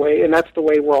kind of way. And that's the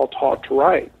way we're all taught to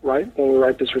write, right? When we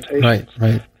write dissertations.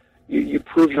 Right. You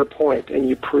prove your point, and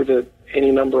you prove it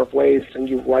any number of ways, and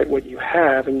you write what you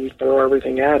have, and you throw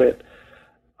everything at it.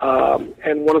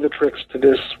 And one of the tricks to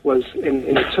this was, and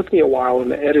it took me a while in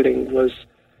the editing, was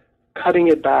cutting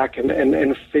it back and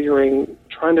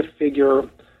trying to figure,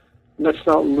 let's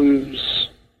not lose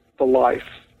the life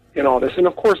in all this. And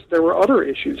of course, there were other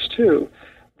issues too.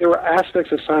 There were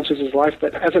aspects of Sanchez's life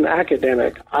that, as an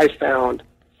academic, I found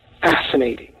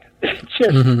fascinating,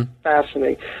 just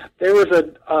fascinating. There was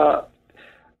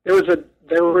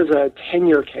a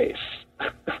tenure case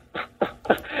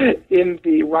in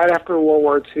the right after World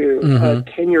War II, a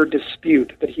tenure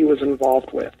dispute that he was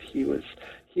involved with. He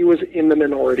was in the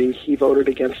minority. He voted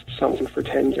against someone for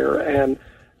tenure, and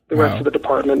the rest of the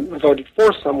department voted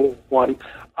for someone.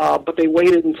 But they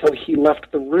waited until he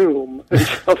left the room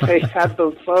until they had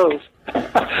those votes,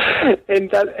 and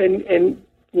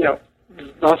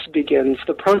thus begins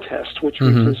the protest, which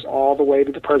reaches all the way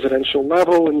to the presidential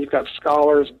level, and you've got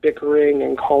scholars bickering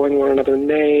and calling one another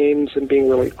names and being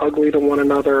really ugly to one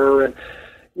another, and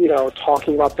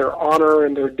talking about their honor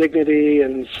and their dignity,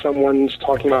 and someone's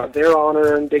talking about their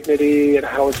honor and dignity and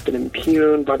how it's been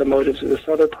impugned by the motives of this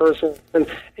other person, and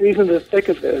he's in the thick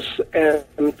of this.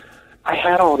 And I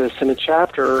had all this in a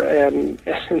chapter, and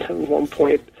at one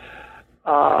point,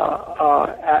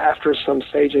 after some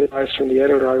sage advice from the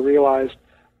editor, I realized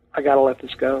I got to let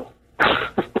this go.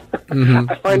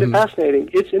 I find it fascinating.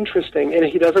 It's interesting, and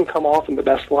he doesn't come off in the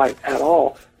best light at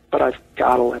all, but I've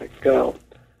got to let it go.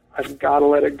 I've got to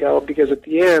let it go, because at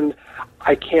the end,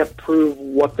 I can't prove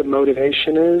what the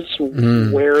motivation is,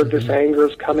 where this anger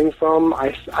is coming from.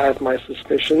 I have my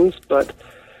suspicions, but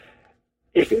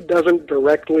if it doesn't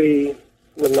directly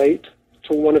relate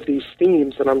to one of these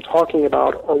themes that I'm talking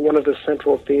about, or one of the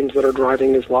central themes that are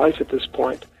driving his life at this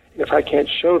point, if I can't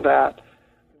show that,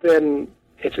 then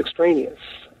it's extraneous.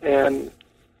 And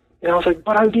I was like,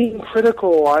 but I'm being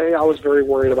critical. I was very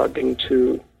worried about being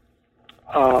too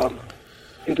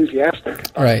enthusiastic.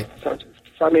 Right. So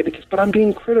I made the case, but I'm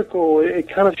being critical. It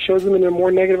kind of shows them in a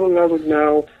more negative way. And I was like,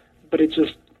 no, but it's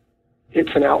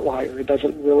an outlier. It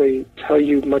doesn't really tell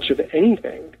you much of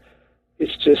anything.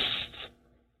 It's just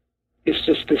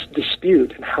this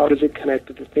dispute, and how does it connect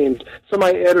to the themes? So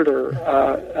my editor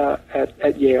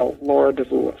at Yale, Laura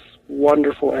DeVoulis,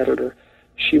 wonderful editor,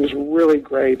 she was really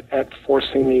great at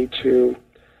forcing me to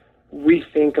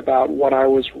rethink about what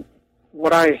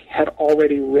I had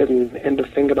already written, and to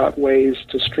think about ways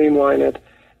to streamline it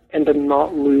and to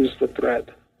not lose the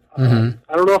thread. I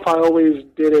don't know if I always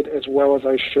did it as well as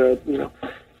I should.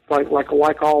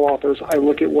 Like all authors, I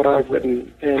look at what I've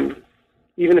written, and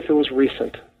even if it was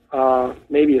recent,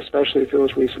 maybe especially if it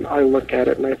was recent, I look at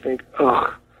it and I think,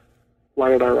 ugh, why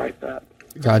did I write that?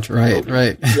 Gotcha.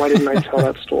 Right. Why didn't I tell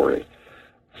that story?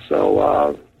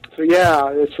 So yeah,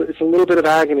 it's a little bit of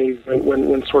agony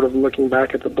when sort of looking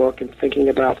back at the book and thinking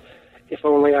about, if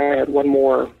only I had one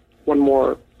more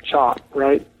shot,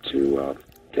 right, to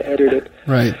edit it.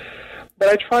 Right. But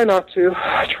I try not to.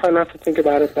 I try not to think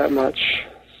about it that much.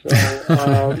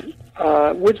 So,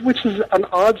 which is an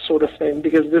odd sort of thing,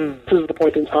 because this is the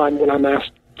point in time when I'm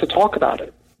asked to talk about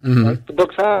it. Right? The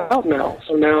book's out now,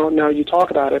 so now you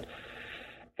talk about it.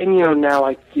 And, now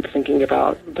I keep thinking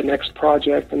about the next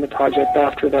project and the project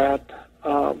after that.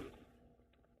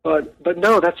 But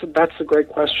no, that's a great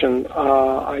question.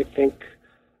 I think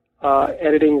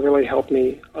editing really helped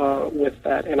me with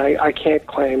that, and I can't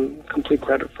claim complete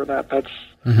credit for that. That's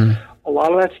a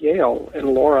lot of that's Yale and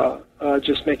Laura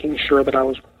just making sure that I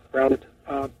was grounded.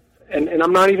 And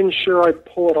I'm not even sure I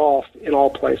pull it off in all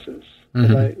places,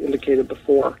 as I indicated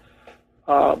before.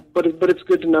 But it's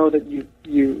good to know that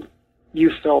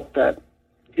you felt that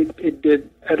it did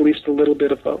at least a little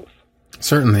bit of both.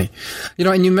 Certainly.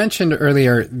 And you mentioned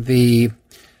earlier the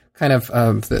kind of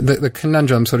the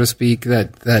conundrum, so to speak,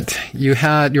 that you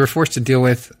were forced to deal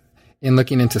with in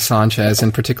looking into Sanchez,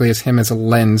 and particularly as him as a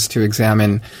lens to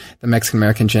examine the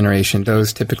Mexican-American generation,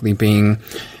 those typically being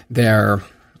their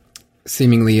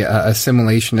seemingly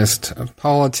assimilationist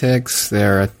politics,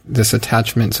 their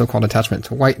so-called attachment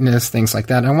to whiteness, things like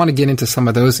that. And I want to get into some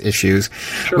of those issues,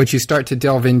 sure, which you start to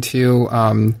delve into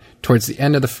towards the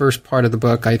end of the first part of the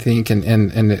book, I think,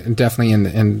 and definitely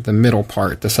in the middle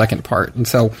part, the second part. And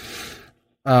so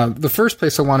the first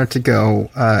place I wanted to go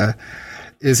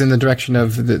is in the direction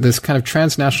of this kind of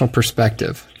transnational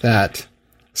perspective that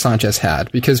Sanchez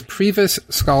had, because previous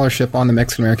scholarship on the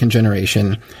Mexican-American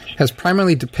generation has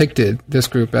primarily depicted this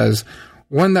group as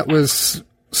one that was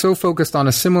so focused on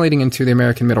assimilating into the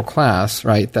American middle class,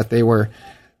 right, that they were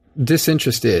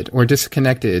disinterested or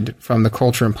disconnected from the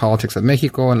culture and politics of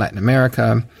Mexico and Latin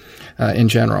America in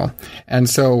general. And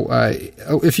so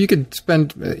if you could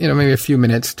spend maybe a few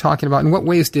minutes talking about in what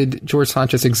ways did George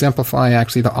Sanchez exemplify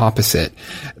actually the opposite,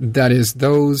 that is,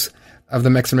 those of the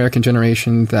Mexican-American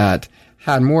generation that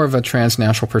had more of a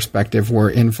transnational perspective were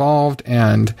involved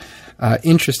and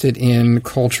interested in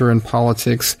culture and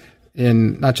politics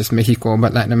in not just Mexico,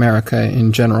 but Latin America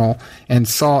in general, and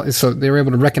so they were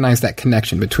able to recognize that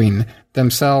connection between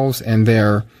themselves and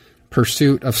their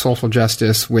pursuit of social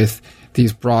justice with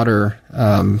these broader,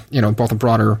 both a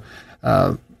broader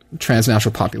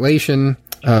transnational population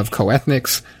of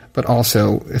co-ethnics, but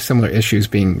also similar issues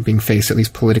being faced, at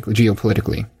least politically,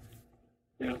 geopolitically.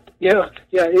 Yeah.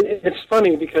 It's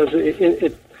funny because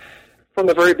it from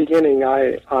the very beginning,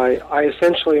 I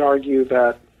essentially argue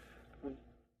that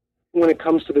when it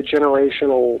comes to the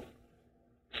generational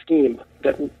scheme,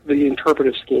 that the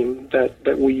interpretive scheme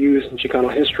that we use in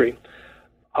Chicano history,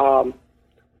 I'm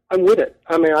with it.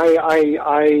 I mean,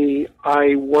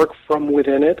 I work from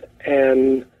within it,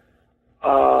 and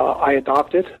I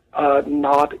adopt it,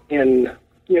 not in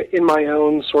my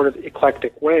own sort of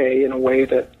eclectic way, in a way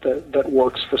that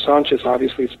works for Sanchez.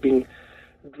 Obviously, it's being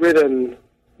driven,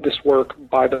 this work,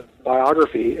 by the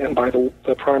biography and by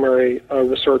the primary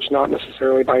research, not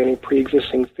necessarily by any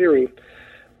pre-existing theory.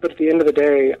 But at the end of the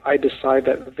day, I decide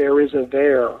that there is a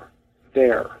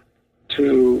there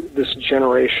to this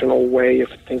generational way of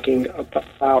thinking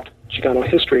about Chicano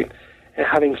history. And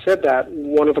having said that,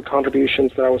 one of the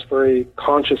contributions that I was very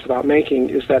conscious about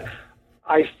making is that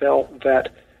I felt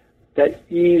that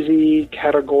easy,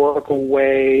 categorical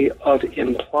way of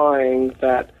implying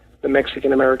that the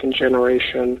Mexican-American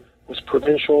generation was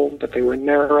provincial, that they were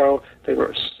narrow, they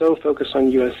were so focused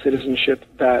on U.S. citizenship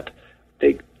that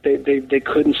they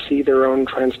couldn't see their own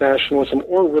transnationalism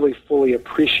or really fully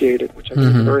appreciate it, which I think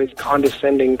is a very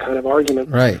condescending kind of argument.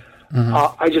 Right.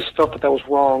 I just felt that was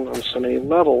wrong on so many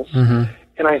levels. And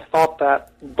I thought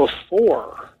that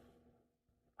before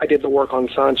I did the work on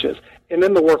Sanchez. And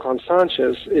then the work on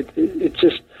Sanchez, it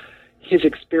just, his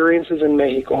experiences in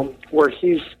Mexico, where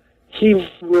he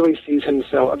really sees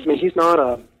himself. I mean, he's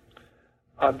not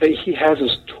he has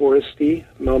his touristy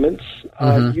moments,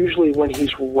 usually when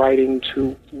he's writing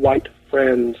to white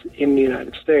friends in the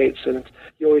United States, and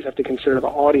you always have to consider the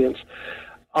audience.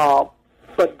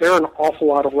 But there are an awful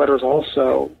lot of letters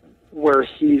also where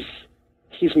he's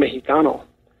Mexicano.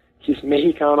 He's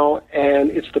Mexicano,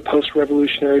 and it's the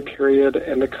post-revolutionary period,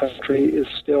 and the country is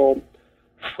still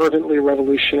fervently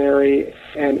revolutionary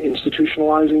and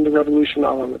institutionalizing the revolution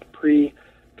along with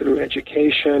through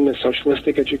education and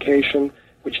socialistic education,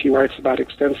 which he writes about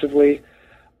extensively.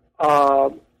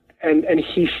 And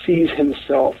he sees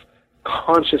himself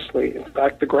consciously. In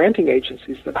fact, the granting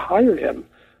agencies that hired him,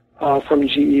 from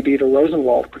GEB to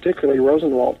Rosenwald, particularly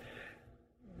Rosenwald,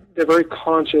 they're very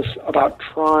conscious about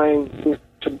trying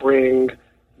to bring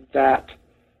that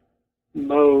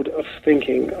mode of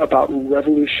thinking about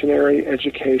revolutionary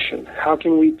education. How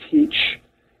can we teach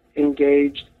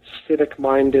engaged,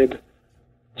 civic-minded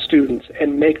students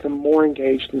and make them more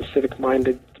engaged and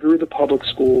civic-minded through the public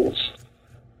schools?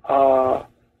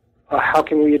 How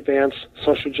can we advance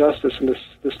social justice, and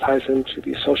this ties into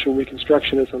the social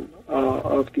reconstructionism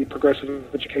of the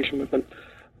progressive education movement,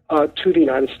 to the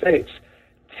United States?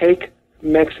 Take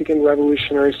Mexican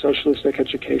revolutionary socialistic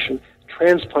education,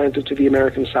 transplant it to the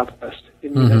American Southwest,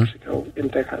 in New Mexico, in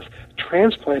Texas,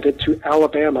 transplant it to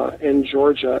Alabama and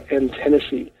Georgia and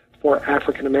Tennessee for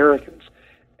African Americans.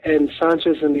 And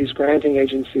Sanchez and these granting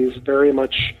agencies very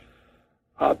much,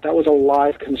 that was a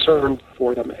live concern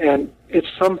for them. And it's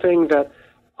something that,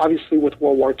 obviously, with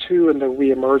World War II and the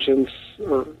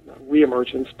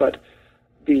but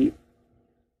the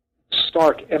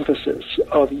stark emphasis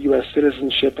of U.S.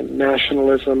 citizenship and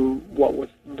nationalism, what with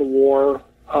the war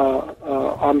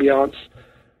ambiance,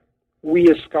 we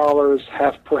as scholars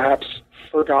have perhaps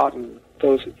forgotten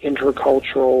those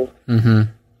intercultural,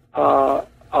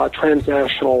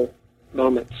 transnational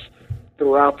moments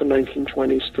throughout the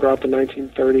 1920s, throughout the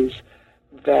 1930s,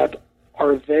 that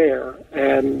are there,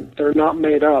 and they're not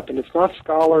made up. And it's not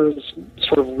scholars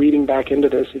sort of reading back into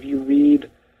this. If you read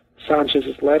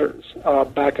Sanchez's letters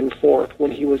back and forth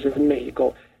when he was in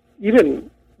Mexico,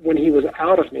 even when he was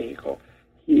out of Mexico,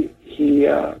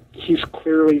 he's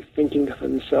clearly thinking of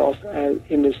himself as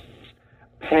in this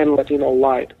pan-Latino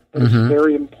light. But it's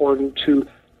very important to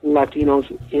Latinos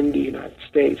in the United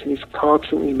States, and he's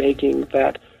constantly making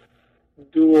that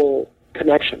dual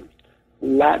connection.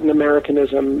 Latin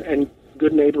Americanism and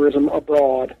good neighborism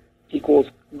abroad equals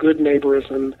good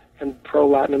neighborism and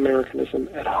pro-Latin Americanism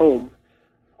at home.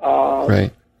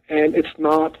 Right. And he's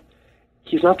not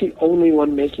the only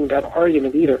one making that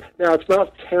argument either. Now, it's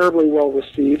not terribly well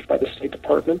received by the State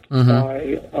Department,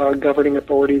 by governing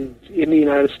authorities in the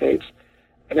United States,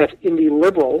 and that's in the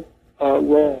liberal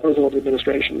Roosevelt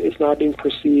administration. It's not being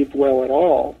perceived well at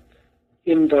all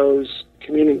in those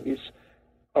communities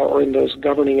or in those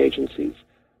governing agencies.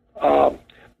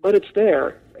 But it's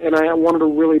there, and I wanted to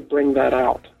really bring that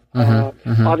out.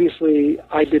 Obviously,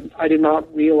 I did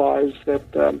not realize that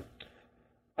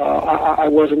I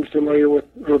wasn't familiar with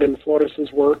Ruben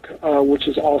Flores' work, which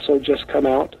has also just come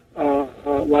out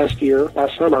last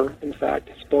summer, in fact.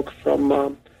 His book from,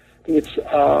 I think it's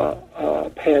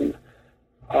Penn,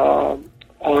 on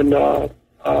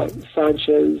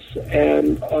Sanchez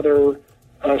and other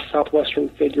Southwestern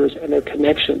figures and their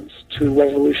connections to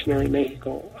revolutionary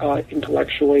Mexico,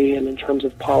 intellectually and in terms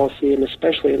of policy, and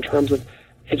especially in terms of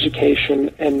education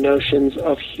and notions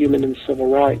of human and civil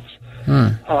rights.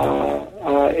 I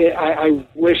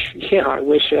wish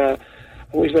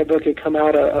that book had come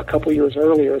out a couple years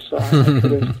earlier, so I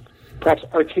could have perhaps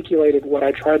articulated what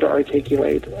I tried to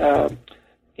articulate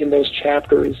in those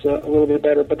chapters a little bit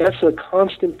better. But that's a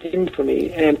constant theme for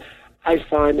me, and I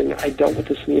find, and I dealt with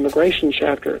this in the immigration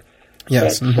chapter,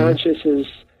 that Sanchez's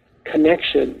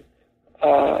connection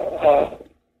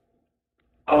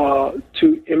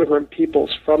to immigrant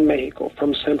peoples from Mexico,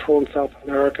 from Central and South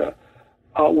America,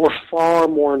 were far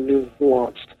more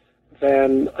nuanced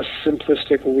than a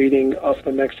simplistic reading of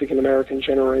the Mexican-American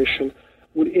generation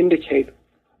would indicate.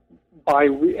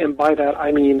 And by that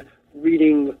I mean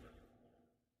reading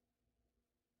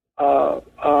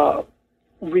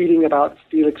about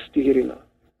Felix Tijerina,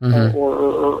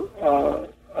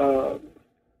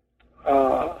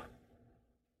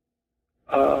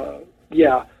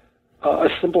 a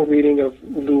simple reading of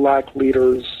LULAC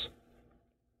leaders,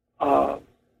 a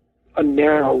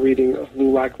narrow reading of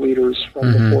LULAC leaders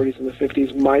from the 40s and the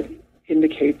 50s might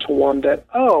indicate to one that,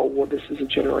 this is a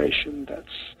generation that's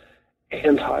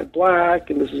anti-black,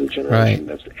 and this is a generation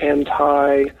that's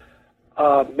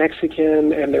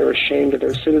anti-Mexican, and they're ashamed of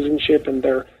their citizenship, and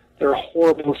they're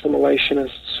horrible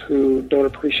assimilationists who don't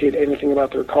appreciate anything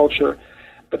about their culture.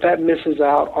 But that misses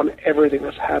out on everything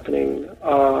that's happening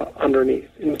underneath.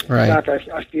 In fact,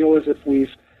 I feel as if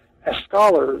as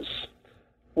scholars,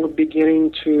 we're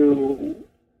beginning to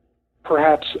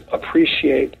perhaps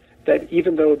appreciate that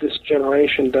even though this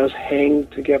generation does hang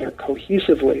together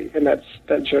cohesively, and that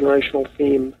generational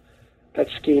theme, that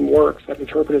scheme works, that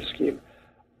interpretive scheme,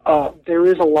 there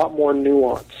is a lot more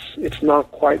nuance. It's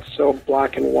not quite so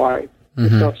black and white.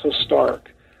 It's not so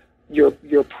stark.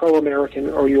 You're pro-American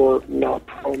or you're not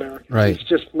pro-American. Right. It's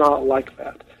just not like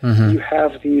that. You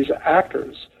have these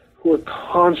actors who are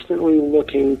constantly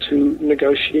looking to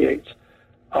negotiate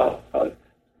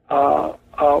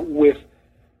with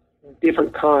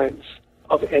different kinds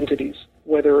of entities,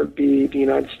 whether it be the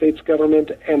United States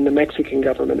government and the Mexican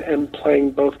government, and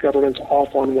playing both governments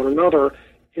off on one another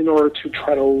in order to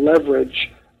try to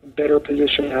leverage better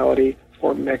positionality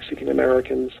for Mexican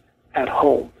Americans at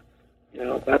home.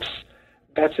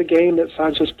 That's a game that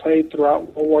Sanchez played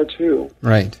throughout World War II.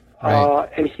 Right.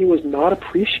 And he was not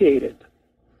appreciated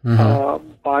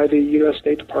by the U.S.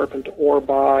 State Department or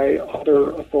by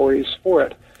other authorities for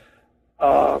it.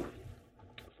 The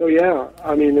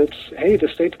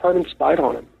State Department spied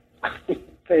on him.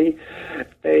 They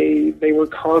were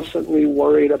constantly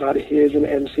worried about his and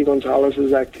M.C.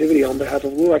 Gonzalez's activity on behalf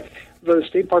of LULAC. The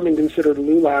State Department considered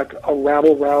LULAC a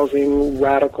rabble-rousing,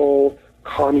 radical,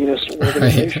 communist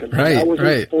organization. That was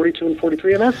in 42 and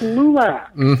 43, and that's LULAC.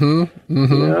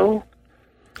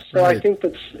 So I think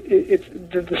it's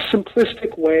the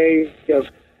simplistic way of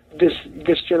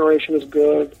this generation is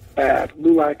good, bad.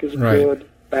 LULAC is good,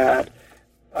 bad.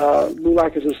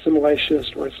 LULAC is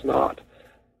assimilationist or it's not.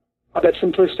 That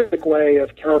simplistic way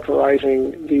of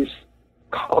characterizing these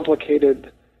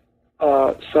complicated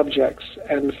subjects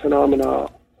and phenomena.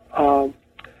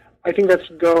 I think that's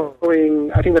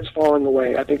falling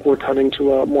away. I think we're coming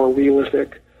to a more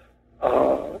realistic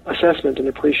assessment and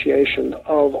appreciation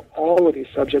of all of these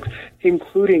subjects,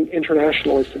 including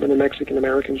internationalism in the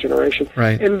Mexican-American generation.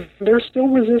 Right. And there's still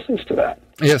resistance to that.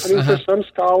 Yes. I mean, for some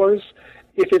scholars,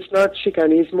 if it's not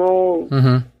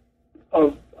Chicanismo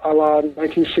of a la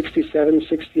 1967,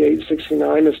 68,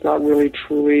 69, it's not really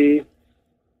truly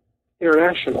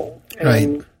international.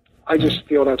 And I just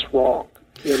feel that's wrong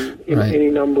in any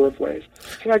number of ways.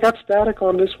 Hey, I got static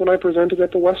on this when I presented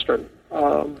at the Western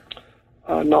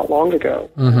not long ago.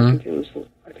 I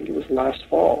think it was last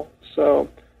fall. So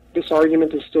this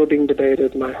argument is still being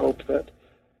debated, and I hope that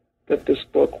this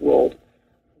book will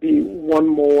be one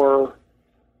more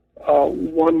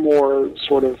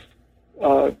sort of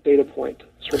data point,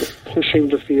 sort of pushing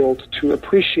the field to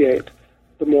appreciate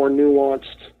the more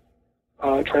nuanced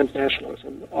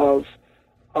transnationalism of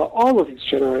all of these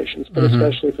generations, but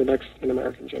especially the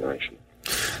Mexican-American generation.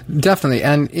 Definitely.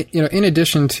 And, in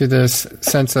addition to this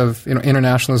sense of,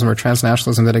 internationalism or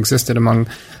transnationalism that existed among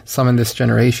some in this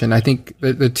generation, I think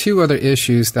the two other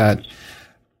issues that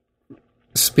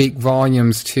speak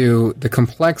volumes to the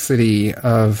complexity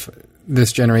of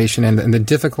this generation and the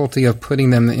difficulty of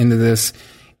putting them into this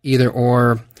either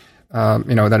or,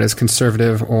 that is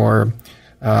conservative or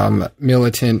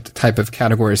militant type of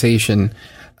categorization,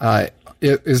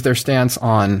 is their stance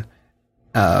on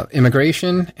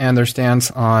immigration and their stance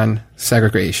on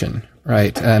segregation,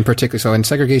 right? And particularly, so in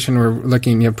segregation, we're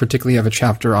looking, particularly of a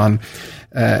chapter on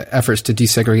efforts to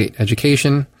desegregate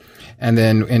education. And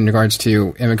then in regards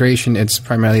to immigration, it's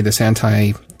primarily this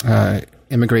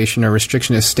anti-immigration or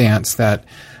restrictionist stance that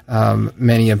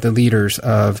many of the leaders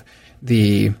of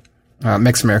the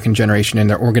Mexican-American generation and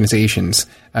their organizations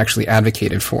actually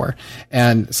advocated for.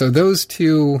 And so those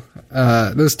two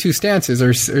stances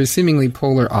are seemingly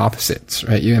polar opposites,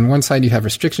 right? On one side you have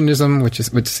restrictionism, which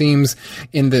seems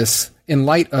in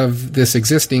light of this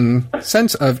existing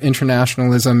sense of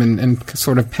internationalism and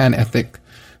sort of pan-ethnic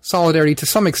solidarity to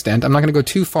some extent. I'm not going to go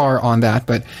too far on that,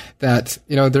 but that,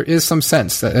 there is some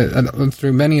sense that,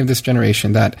 through many of this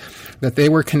generation that they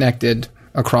were connected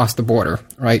across the border,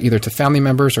 right? Either to family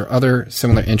members or other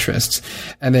similar interests.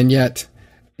 And then yet,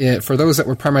 for those that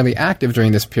were primarily active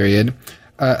during this period,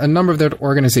 a number of their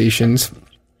organizations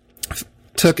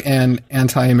took an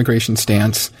anti-immigration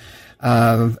stance,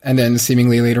 and then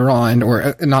seemingly later on,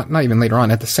 or not even later on,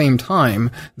 at the same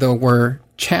time, though, were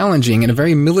challenging in a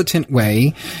very militant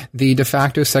way the de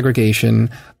facto segregation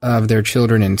of their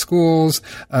children in schools,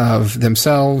 of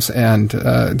themselves and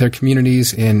their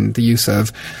communities in the use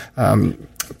of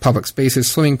public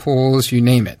spaces, swimming pools, you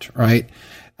name it, right?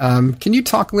 Can you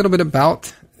talk a little bit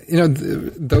about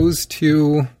those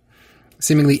two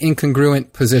seemingly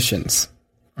incongruent positions,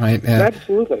 right?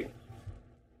 Absolutely.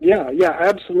 Yeah,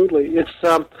 absolutely. It's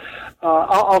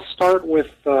I'll start with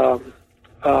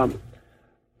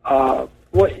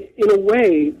well, in a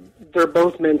way, they're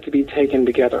both meant to be taken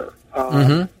together,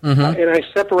 and I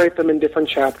separate them in different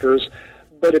chapters.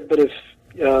 But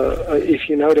if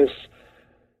you notice,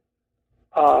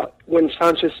 when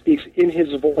Sanchez speaks in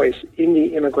his voice in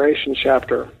the immigration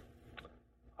chapter,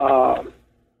 the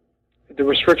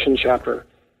restriction chapter,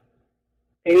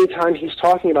 anytime he's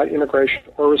talking about immigration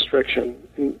or restriction,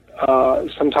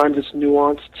 sometimes it's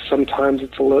nuanced, sometimes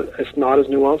it's not as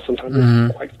nuanced, sometimes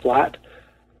it's quite flat.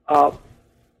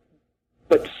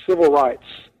 But civil rights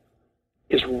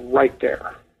is right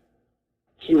there.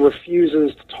 He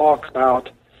refuses to talk about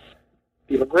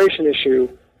the immigration issue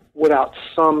without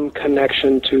some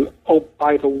connection to, oh,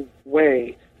 by the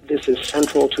way, this is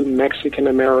central to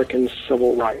Mexican-American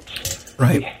civil rights.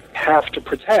 Right. We have to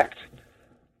protect.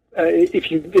 If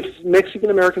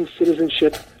Mexican-American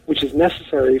citizenship, which is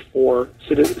necessary for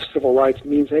civil rights,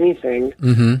 means anything,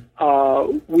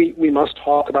 we must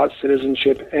talk about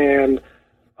citizenship and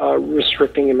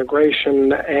restricting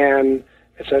immigration and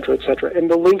et cetera, et cetera. And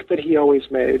the link that he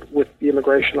always made with the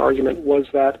immigration argument was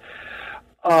that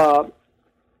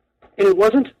it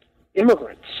wasn't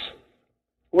immigrants.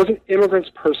 It wasn't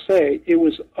immigrants per se. It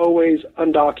was always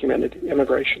undocumented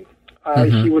immigration.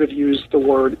 He would have used the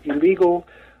word illegal.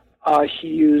 He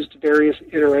used various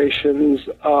iterations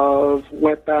of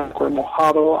wetback or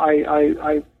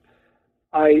mojado.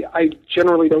 I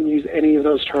generally don't use any of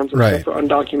those terms except for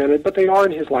undocumented, but they are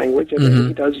in his language, and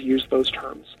he does use those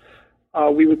terms.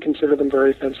 We would consider them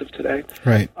very offensive today.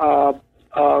 Right.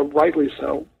 Rightly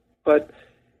so. But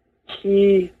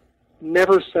he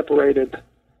never separated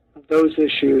those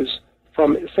issues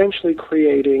from essentially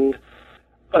creating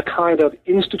a kind of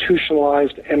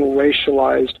institutionalized and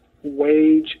racialized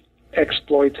wage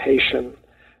exploitation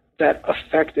that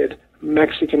affected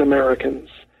Mexican Americans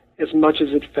as much as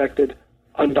it affected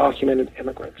undocumented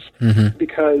immigrants,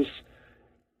 because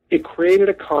it created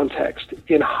a context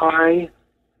in high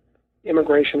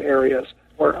immigration areas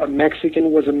where a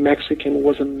Mexican was a Mexican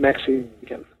was a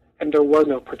Mexican, and there was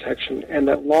no protection, and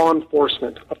that law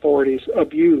enforcement authorities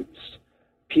abused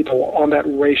people on that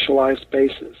racialized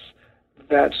basis,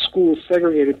 that schools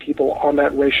segregated people on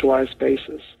that racialized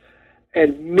basis.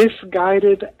 And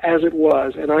misguided as it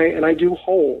was, and I do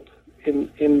hold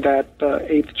in that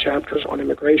 8th chapters on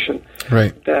immigration,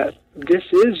 that this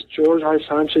is George I.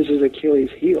 Sanchez's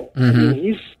Achilles heel. I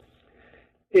mean,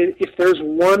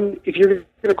 if you're going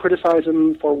to criticize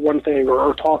him for one thing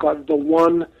or talk about the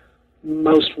one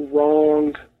most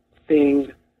wrong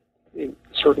thing,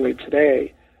 certainly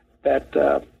today,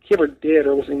 that he ever did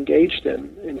or was engaged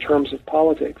in terms of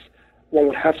politics, one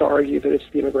would have to argue that it's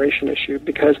the immigration issue,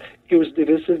 because it was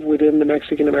divisive within the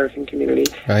Mexican-American community,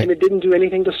 and it didn't do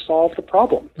anything to solve the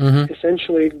problem.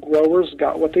 Essentially, growers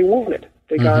got what they wanted.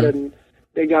 They got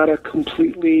a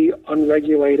completely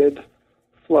unregulated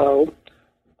flow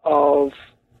of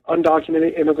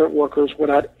undocumented immigrant workers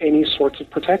without any sorts of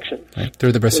protection.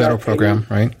 Through the Bracero program,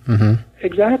 right?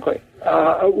 Exactly.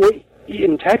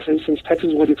 In Texas, since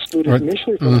Texas was excluded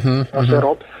initially from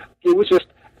Bracero, it was just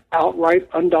outright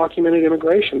undocumented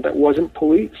immigration that wasn't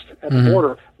policed at the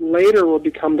border. Later will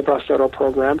become the Bracero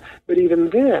program, but even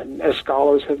then, as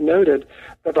scholars have noted,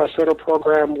 the Bracero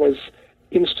program was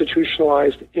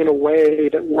institutionalized in a way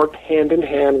that worked hand in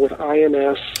hand with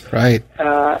INS,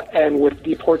 and with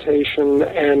deportation,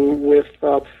 and with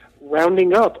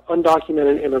rounding up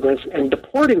undocumented immigrants and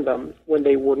deporting them when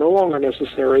they were no longer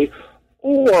necessary,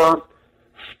 or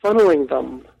funneling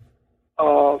them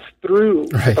through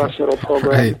the Bracero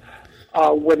program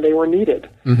when they were needed.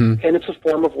 And it's a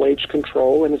form of wage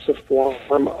control, and it's a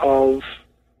form of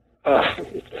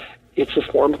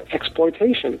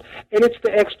exploitation. And it's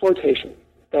the exploitation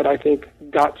that I think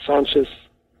got Sanchez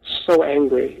so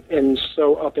angry and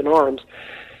so up in arms.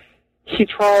 He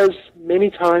tries many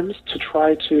times to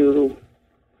try to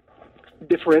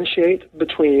differentiate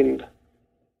between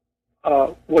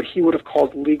what he would have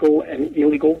called legal and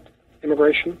illegal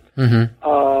immigration.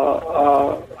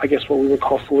 I guess what we would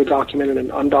call fully documented and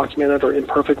undocumented or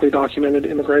imperfectly documented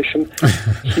immigration.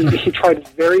 He tried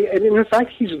and in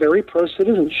fact, he's very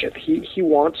pro-citizenship. He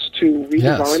wants to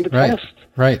redesign the test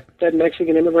that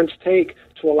Mexican immigrants take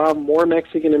to allow more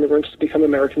Mexican immigrants to become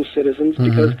American citizens,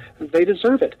 because they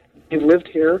deserve it. They've lived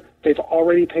here, they've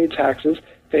already paid taxes,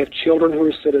 they have children who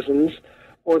are citizens,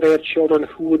 or they have children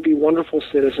who would be wonderful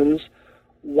citizens.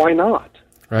 Why not?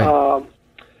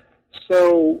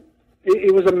 So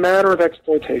it was a matter of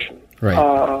exploitation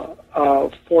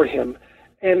for him,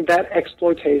 and that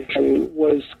exploitation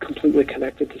was completely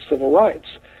connected to civil rights.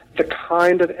 The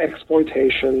kind of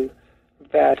exploitation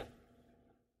that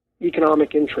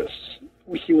economic interests,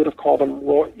 he would have called them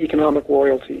economic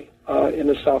royalty in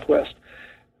the Southwest,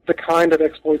 the kind of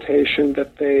exploitation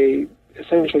that they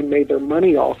essentially made their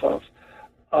money off of,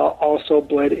 also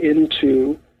bled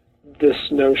into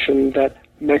this notion that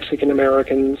Mexican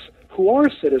Americans who are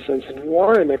citizens and who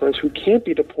are immigrants who can't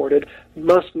be deported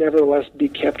must nevertheless be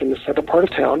kept in a separate part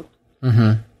of town,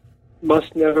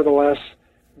 must nevertheless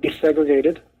be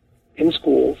segregated in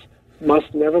schools,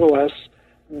 must nevertheless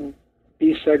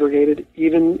be segregated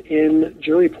even in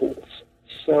jury pools.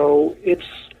 So it's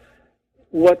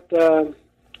what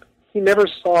he never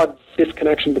saw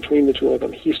disconnection between the two of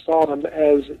them. He saw them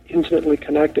as intimately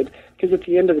connected, because at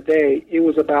the end of the day, it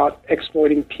was about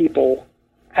exploiting people,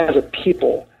 as a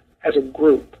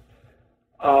group.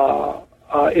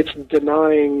 It's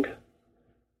denying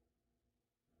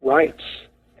rights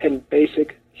and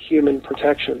basic human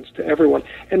protections to everyone.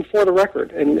 And for the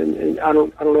record, and I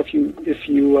don't know if you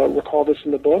recall this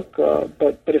in the book,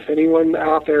 but if anyone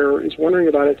out there is wondering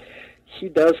about it, he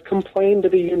does complain to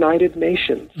the United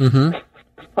Nations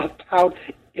about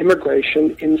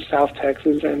immigration in South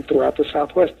Texas and throughout the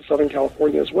Southwest, Southern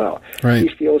California as well. He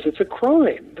feels it's a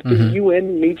crime that the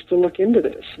UN needs to look into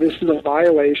this. This is a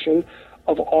violation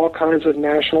of all kinds of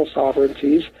national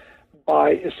sovereignties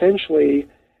by essentially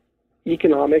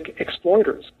economic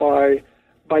exploiters, by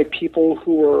people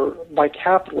by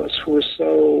capitalists who are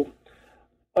so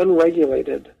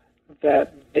unregulated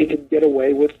that they could get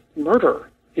away with murder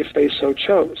if they so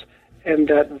chose. And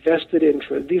that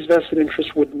these vested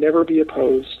interests would never be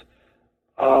opposed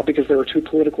because they were too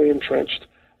politically entrenched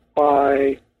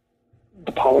by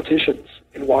the politicians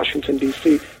in Washington,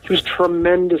 D.C. He was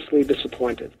tremendously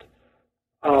disappointed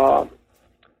that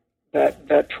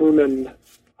Truman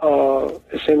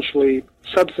essentially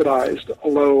subsidized,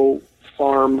 although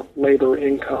farm labor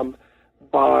income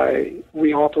by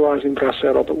reauthorizing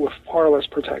Bracero, but with far less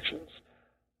protections.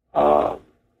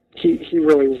 He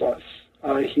really was.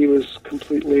 He was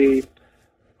completely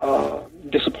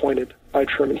disappointed by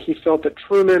Truman. He felt that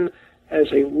Truman,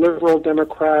 as a liberal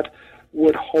Democrat,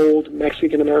 would hold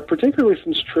Mexican American, particularly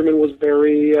since Truman was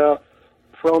very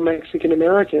pro-Mexican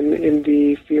American in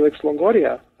the Felix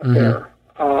Longoria affair,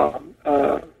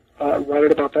 right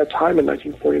at about that time in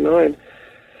 1949.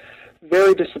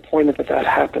 Very disappointed that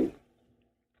happened.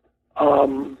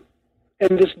 And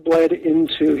this bled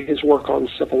into his work on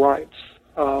civil rights.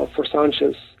 For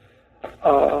Sanchez,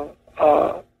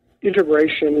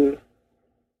 integration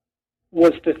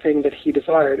was the thing that he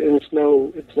desired, and it's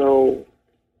no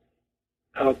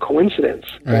coincidence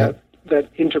that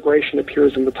integration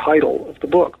appears in the title of the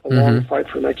book, The Long Fight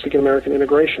for Mexican-American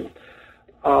Integration.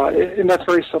 And that's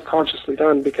very subconsciously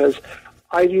done because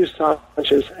I view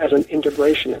Sanchez as an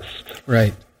integrationist,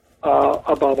 right?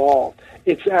 Above all.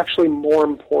 It's actually more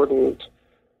important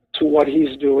to what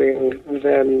he's doing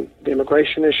than the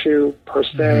immigration issue per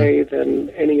se, than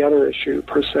any other issue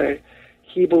per se.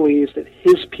 He believes that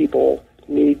his people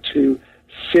need to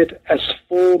sit as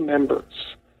full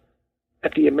members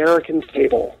at the American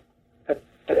table, at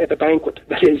the banquet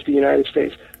that is the United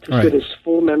States, to sit as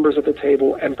full members at the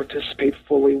table and participate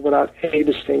fully without any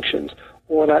distinctions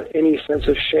or without any sense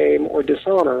of shame or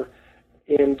dishonor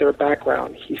in their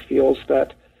background. He feels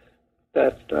that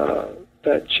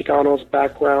Chicano's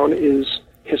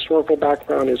historical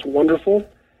background is wonderful,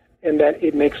 and that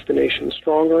it makes the nation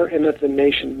stronger, and that the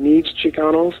nation needs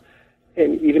Chicanos,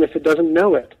 and even if it doesn't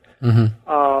know it.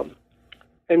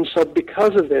 And so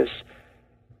because of this,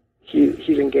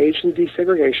 he's engaged in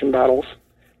desegregation battles.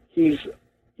 He's,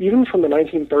 even from the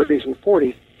 1930s and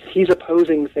 40s, he's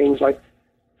opposing things like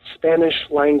Spanish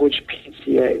language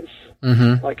PTAs,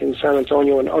 like in San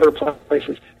Antonio and other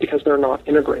places, because they're not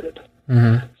integrated.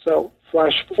 So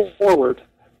flash forward,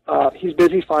 he's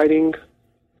busy fighting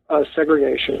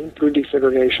segregation through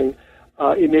desegregation.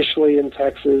 Initially in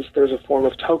Texas, there's a form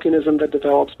of tokenism that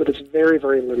develops, but it's very,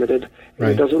 very limited, and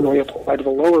it doesn't really apply to the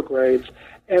lower grades.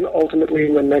 And ultimately,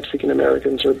 when Mexican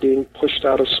Americans are being pushed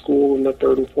out of school in the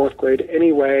 3rd and 4th grade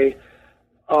anyway,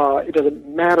 it doesn't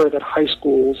matter that high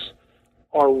schools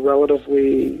are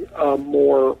relatively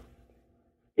more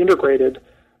integrated,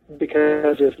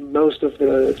 because if most of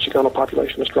the Chicano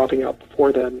population is dropping out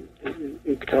before then,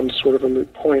 it becomes sort of a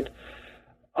moot point.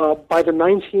 By the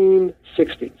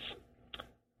 1960s,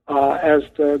 as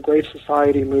the Great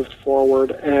Society moved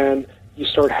forward and you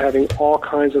start having all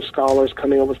kinds of scholars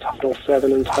coming up with Title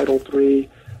VII and Title III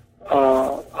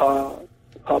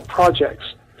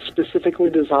projects specifically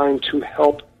designed to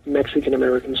help Mexican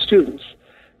American students,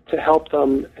 to help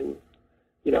them, and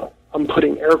I'm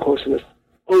putting air quotes in this,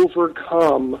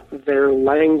 overcome their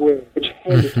language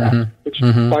handicap,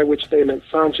 by which they meant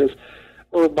Sanchez,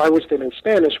 or by which they meant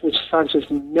Spanish, which Sanchez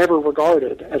never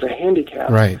regarded as a handicap.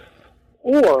 Right.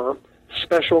 Or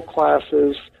special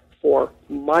classes for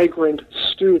migrant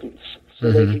students,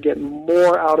 so they could get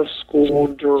more out of school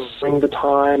during the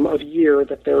time of year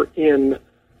that they're in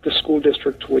the school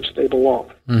district to which they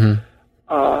belong.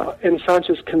 And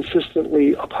Sanchez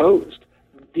consistently opposed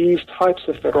these types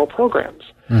of federal programs.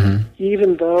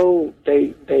 Even though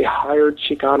they hired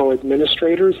Chicano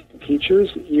administrators and teachers,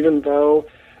 even though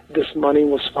this money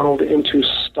was funneled into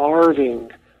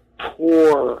starving,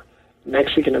 poor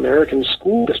Mexican American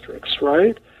school districts,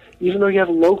 right? Even though you have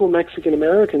local Mexican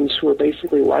Americans who are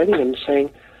basically writing and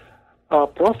saying,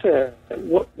 Profe,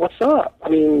 what's up? I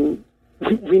mean,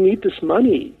 we need this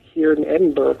money here in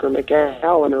Edinburgh or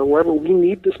McAllen or wherever. We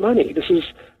need this money. This is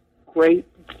great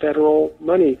federal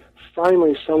money.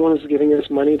 Finally, someone is giving us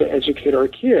money to educate our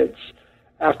kids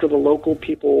after the local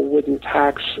people wouldn't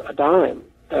tax a dime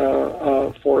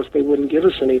for us. They wouldn't give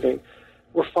us anything.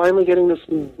 We're finally getting this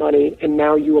money, and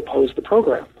now you oppose the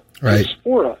program. Right. It's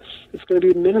for us. It's going to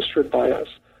be administered by us.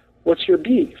 What's your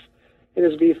beef? And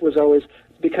his beef was always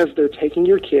because they're taking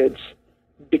your kids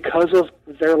because of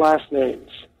their last names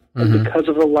and because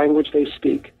of the language they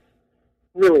speak.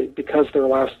 Really, because their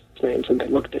last names and they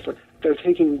look different. They're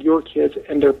taking your kids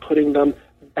and they're putting them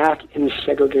back in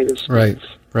segregated schools.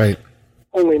 Right.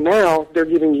 Only now they're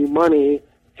giving you money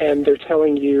and they're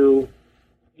telling you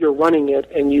you're running it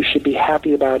and you should be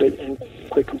happy about it and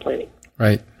quit complaining.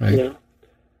 Right.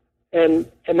 And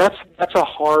that's a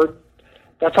hard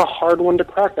one to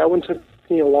crack. That one took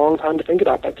me a long time to think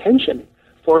about, that tension,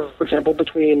 for example,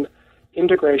 between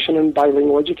integration and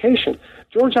bilingual education.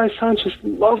 George I. Sanchez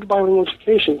loved bilingual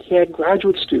education. He had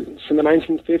graduate students in the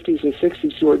 1950s and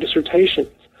 60s who were dissertations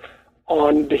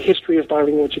on the history of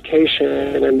bilingual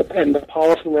education and the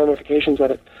policy ramifications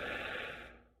of it.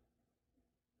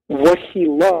 What he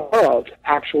loved,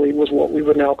 actually, was what we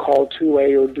would now call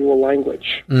two-way or dual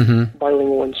language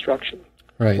bilingual instruction,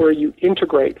 right, where you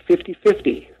integrate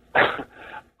 50-50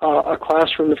 a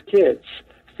classroom of kids,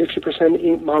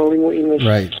 50% monolingual English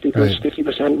speakers,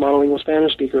 50% monolingual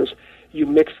Spanish speakers. You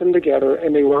mix them together,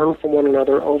 and they learn from one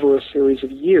another over a series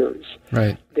of years.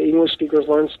 Right. The English speakers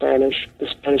learn Spanish, the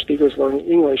Spanish speakers learn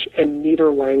English, and neither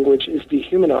language is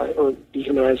dehumanized, or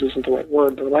dehumanized isn't the right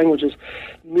word, but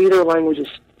neither language is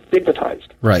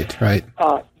stigmatized. Right.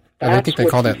 I think they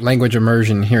call that language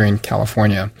immersion here in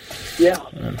California. Yeah.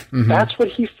 That's what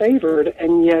he favored,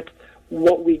 and yet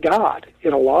what we got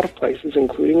in a lot of places,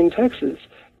 including in Texas,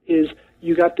 is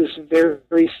you got this very,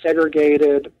 very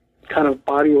segregated kind of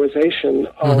bodyarization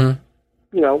of,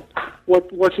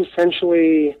 what's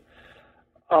essentially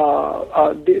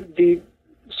the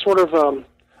sort of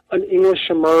an English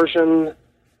immersion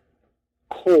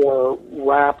core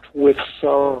wrapped with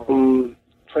some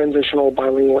transitional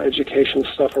bilingual education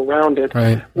stuff around it,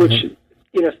 which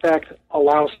in effect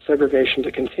allows segregation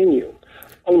to continue.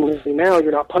 Only now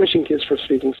you're not punishing kids for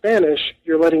speaking Spanish,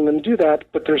 you're letting them do that,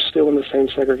 but they're still in the same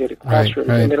segregated classroom,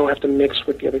 and they don't have to mix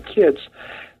with the other kids.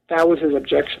 That was his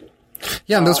objection.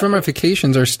 Yeah, and those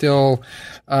ramifications are still,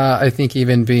 I think,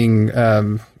 even being,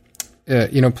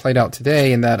 played out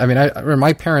today. In that, I mean, I remember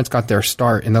my parents got their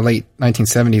start in the late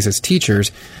 1970s as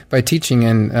teachers by teaching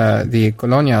in the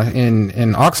Colonia in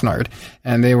Oxnard,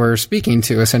 and they were speaking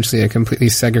to essentially a completely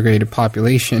segregated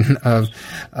population of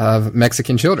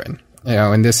Mexican children.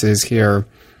 And this is here,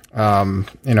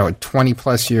 20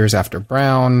 plus years after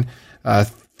Brown.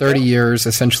 30 years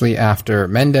essentially after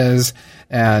Mendez,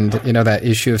 and that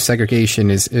issue of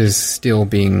segregation is still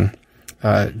being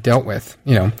dealt with.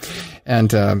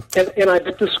 And I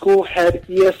bet the school had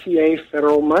ESEA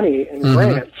federal money and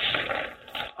grants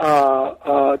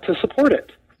to support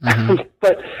it.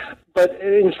 But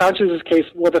in Sanchez's case,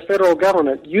 the federal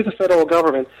government, you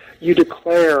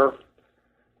declare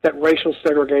that racial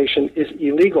segregation is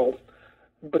illegal.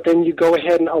 But then you go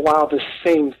ahead and allow the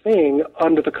same thing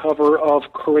under the cover of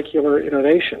curricular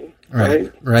innovation,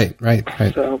 right? Right.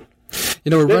 So,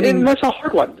 we're running... And that's a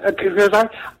hard one, because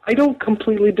I don't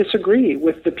completely disagree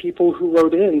with the people who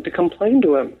wrote in to complain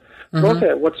to him. Go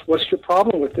ahead, what's your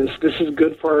problem with this? This is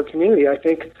good for our community. I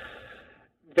think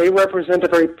they represent a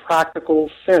very practical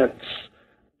sense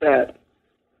that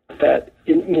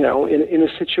in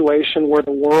a situation where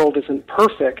the world isn't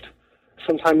perfect,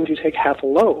 sometimes you take half a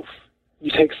loaf. You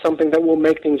take something that will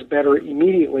make things better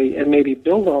immediately and maybe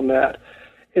build on that,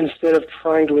 instead of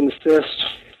trying to insist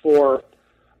for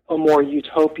a more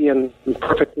utopian,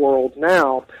 perfect world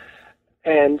now.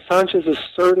 And Sanchez is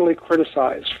certainly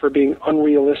criticized for being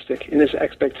unrealistic in his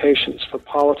expectations for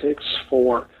politics,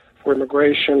 for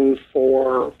immigration,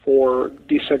 for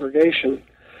desegregation.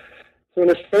 So in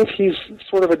a sense, he's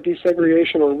sort of a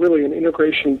desegregation or really an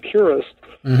integration purist.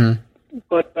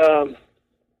 But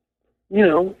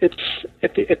it's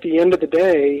at the end of the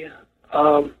day,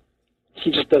 he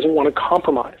just doesn't want to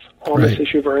compromise on this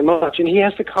issue very much. And he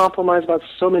has to compromise about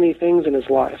so many things in his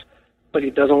life, but he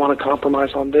doesn't want to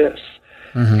compromise on this.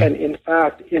 And in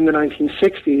fact, in the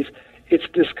 1960s, it's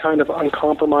this kind of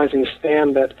uncompromising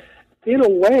stand that, in a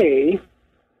way,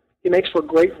 it makes for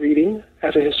great reading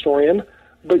as a historian,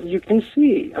 but you can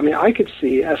see, I could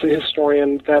see as a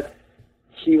historian that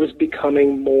he was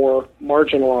becoming more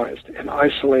marginalized and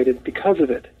isolated because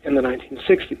of it in the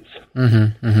 1960s.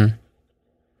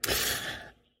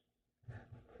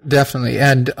 Definitely.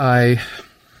 And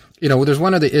there's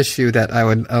one other issue that I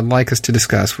would like us to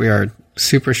discuss. We are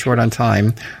super short on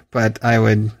time, but I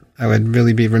would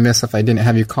really be remiss if I didn't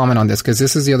have you comment on this, because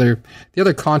this is the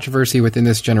other controversy within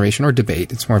this generation, or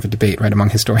debate. It's more of a debate, right,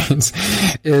 among historians,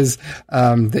 is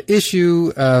the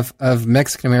issue of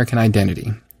Mexican American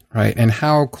identity. Right, and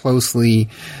how closely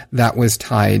that was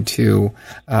tied to,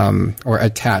 or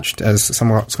attached, as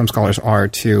some scholars are,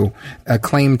 to a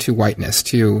claim to whiteness,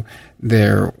 to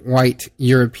their white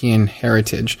European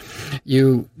heritage.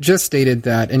 You just stated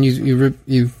that, and you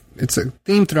it's a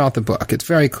theme throughout the book. It's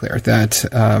very clear that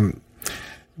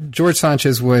George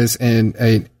Sanchez was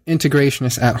an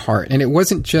integrationist at heart, and it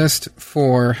wasn't just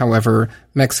for, however,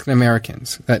 Mexican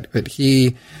Americans that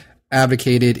he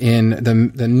advocated in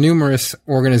the numerous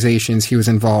organizations he was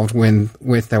involved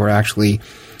with that were actually,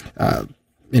 at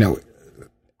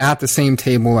the same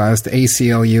table as the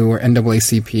ACLU or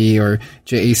NAACP or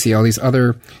JACL, these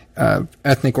other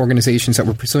ethnic organizations that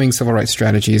were pursuing civil rights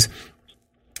strategies,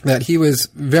 that he was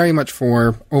very much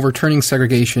for overturning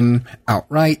segregation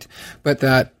outright, but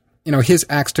that his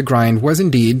axe to grind was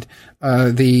indeed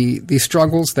the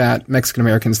struggles that Mexican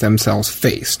Americans themselves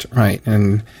faced, right?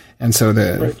 And so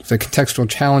the contextual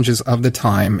challenges of the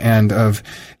time, and of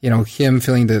him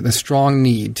feeling the strong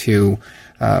need to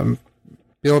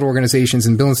build organizations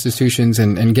and build institutions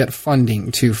and get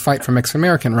funding to fight for Mexican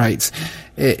American rights.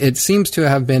 It seems to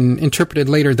have been interpreted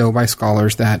later, though, by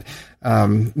scholars that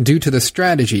due to the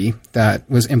strategy that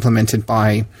was implemented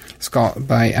by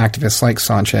activists like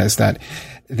Sanchez, that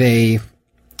they,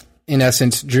 in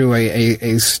essence, drew a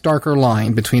starker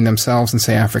line between themselves and,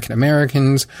 say, African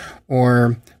Americans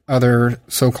or other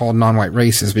so-called non-white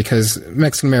races, because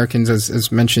Mexican Americans,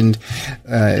 as mentioned,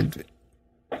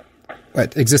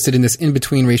 existed in this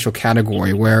in-between racial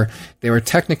category where they were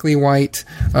technically white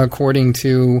according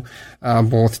to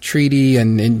both treaty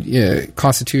and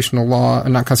constitutional law,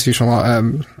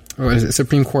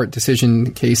 Supreme Court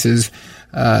decision cases.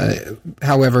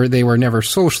 However, they were never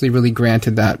socially really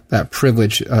granted that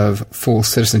privilege of full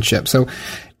citizenship. So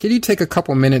can you take a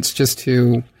couple minutes just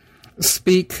to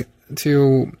speak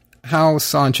to how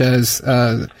Sanchez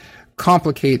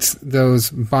complicates those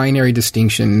binary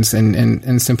distinctions and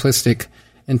simplistic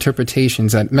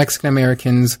interpretations that Mexican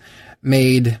Americans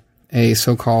made a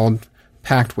so-called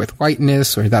pact with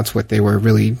whiteness, or that's what they were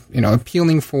really,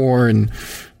 appealing for, and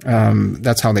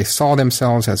that's how they saw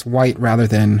themselves, as white rather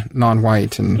than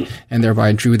non-white, and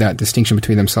thereby drew that distinction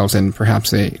between themselves and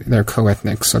perhaps their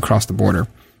co-ethnics across the border.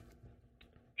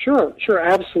 Sure,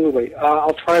 absolutely.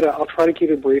 I'll try to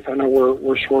keep it brief. I know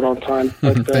we're short on time,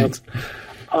 but thanks.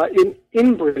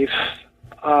 In brief,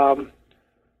 the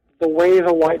way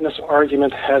the whiteness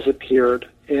argument has appeared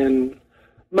in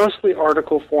mostly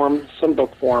article form, some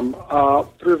book form,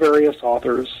 through various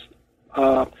authors,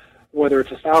 whether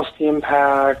it's a Faustian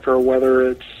Pact or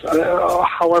whether it's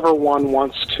however one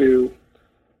wants to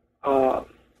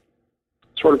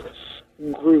sort of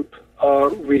group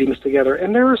readings together.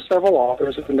 And there are several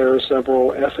authors and there are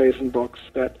several essays and books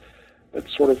that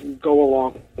sort of go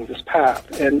along this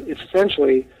path. And it's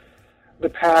essentially, the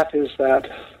path is that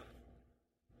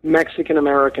Mexican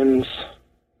Americans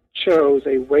chose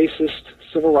a racist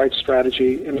civil rights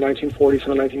strategy in the 1940s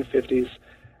and the 1950s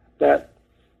that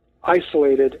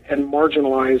isolated and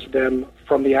marginalized them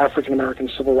from the African American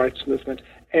civil rights movement,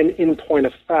 and in point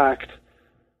of fact,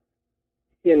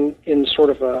 in sort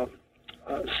of a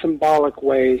symbolic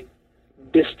way,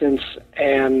 distance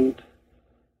and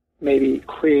maybe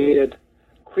created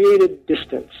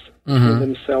distance between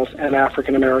themselves and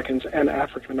African Americans and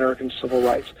African American civil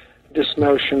rights. This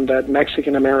notion that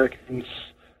Mexican Americans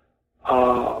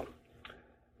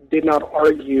did not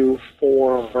argue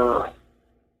for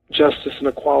justice and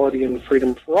equality and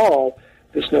freedom for all,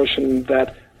 this notion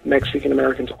that Mexican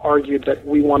Americans argued that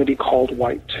we want to be called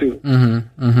white too.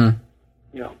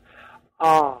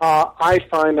 I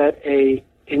find that a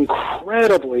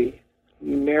incredibly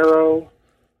narrow,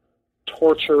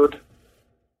 tortured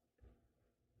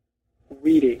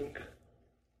reading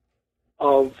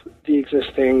of the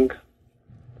existing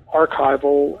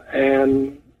archival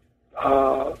and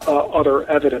other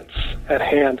evidence at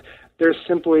hand. There's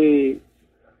simply,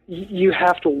 you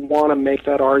have to want to make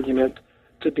that argument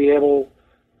to be able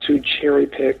to cherry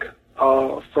pick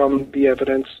from the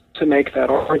evidence to make that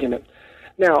argument.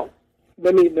 Now,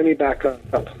 let me back up.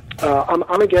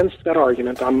 I'm against that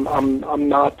argument. I'm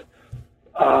not.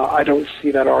 I don't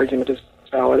see that argument as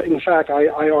valid. In fact,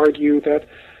 I argue that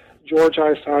George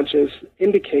I. Sanchez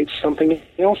indicates something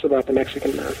else about the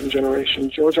Mexican American generation.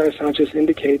 George I. Sanchez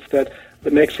indicates that the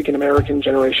Mexican American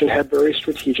generation had very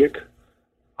strategic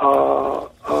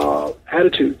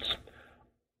attitudes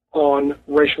on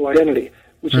racial identity,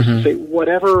 which is to say,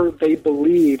 whatever they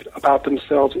believed about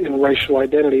themselves in racial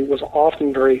identity was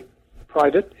often very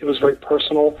private. It was very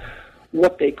personal.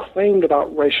 What they claimed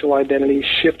about racial identity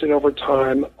shifted over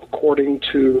time according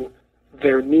to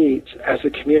their needs as a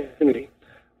community.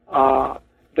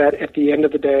 That at the end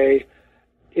of the day,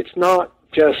 it's not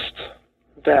just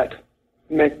that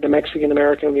the Mexican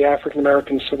American and the African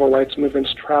American civil rights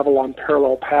movements travel on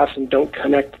parallel paths and don't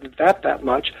connect that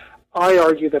much. I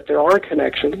argue that there are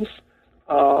connections.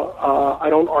 I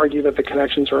don't argue that the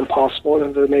connections are impossible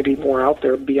and there may be more out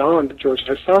there beyond George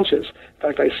I. Sanchez. In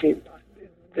fact,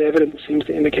 the evidence seems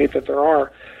to indicate that there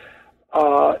are.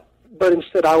 But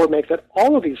instead, I would make that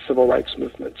all of these civil rights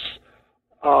movements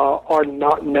are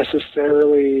not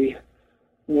necessarily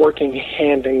working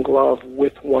hand in glove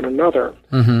with one another,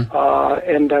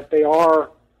 and that they are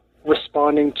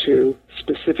responding to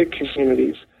specific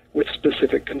communities with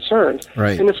specific concerns.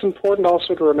 Right. And it's important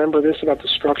also to remember this about the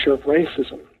structure of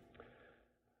racism.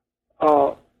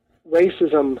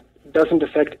 Racism doesn't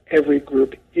affect every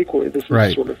group equally. This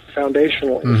is sort of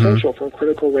foundational and essential from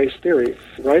critical race theory,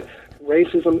 right?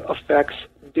 Racism affects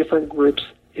different groups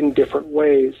in different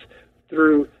ways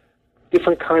through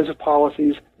different kinds of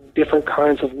policies, different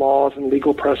kinds of laws and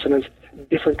legal precedents,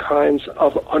 different kinds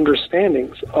of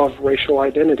understandings of racial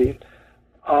identity.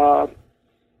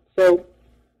 So,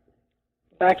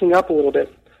 backing up a little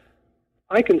bit,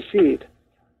 I concede,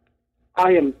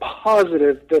 I am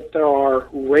positive that there are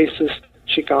racist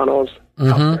Chicanos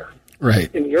out there.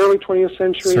 Right. In the early 20th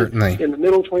century, Certainly. In the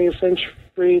middle 20th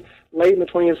century, late in the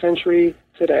 20th century,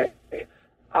 today.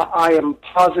 I am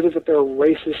positive that there are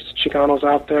racist Chicanos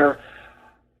out there.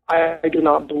 I do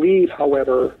not believe,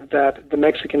 however, that the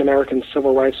Mexican-American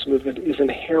civil rights movement is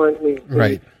inherently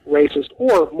racist,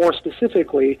 or more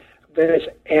specifically, that it's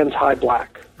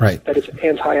anti-black, that it's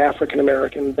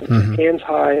anti-African-American, that it's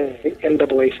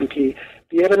anti-NAACP.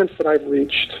 The evidence that I've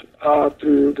reached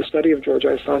through the study of George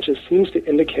I. Sanchez seems to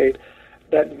indicate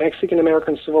that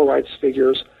Mexican-American civil rights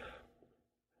figures,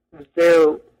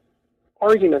 their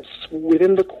arguments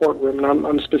within the courtroom, and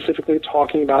I'm specifically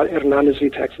talking about Hernandez v.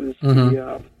 Texas,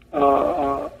 the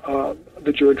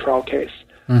jury trial case,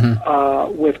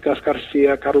 with Gus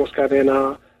Garcia, Carlos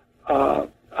Cadena,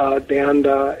 De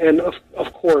Anda, and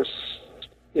of course,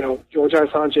 George I.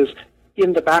 Sanchez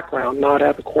in the background, not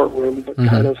at the courtroom, but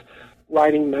kind of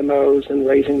writing memos and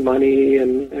raising money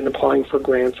and applying for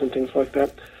grants and things like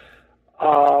that.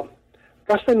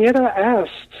 Castañeda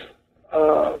asked,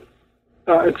 I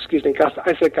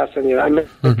said Castañeda, I meant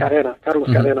Cadena, Carlos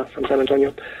Cadena from San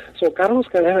Antonio. So Carlos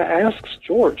Cadena asks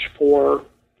George for,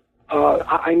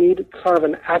 I need kind of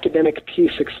an academic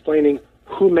piece explaining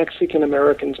who Mexican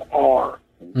Americans are.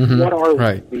 What are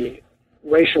we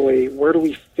racially? Where do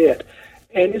we fit?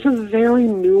 And it's a very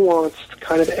nuanced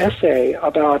kind of essay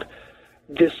about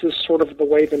this is sort of the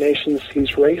way the nation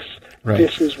sees race.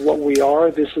 This is what we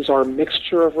are. This is our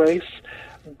mixture of race.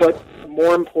 But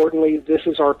more importantly, this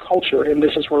is our culture, and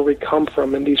this is where we come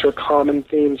from, and these are common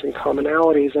themes and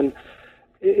commonalities. And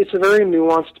it's a very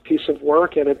nuanced piece of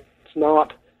work, and it's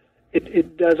not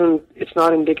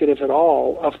indicative at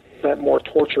all of that more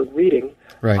tortured reading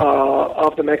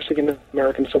of the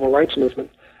Mexican-American civil rights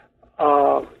movement.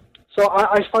 So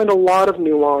I find a lot of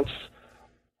nuance,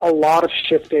 a lot of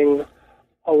shifting,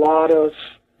 a lot of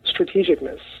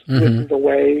strategicness with the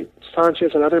way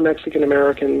Sanchez and other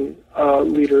Mexican-American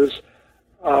leaders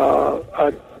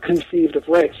conceived of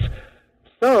race.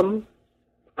 Some,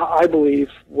 I believe,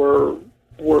 were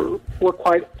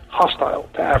quite hostile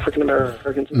to African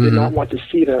Americans and did not want to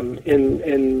see them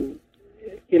in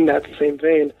that same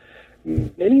vein.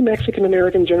 Many Mexican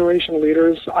American generation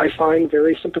leaders I find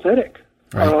very sympathetic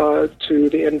to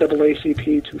the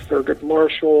NAACP, to Thurgood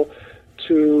Marshall,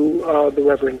 to the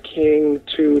Reverend King,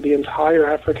 to the entire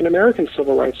African American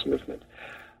civil rights movement.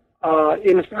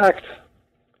 In fact,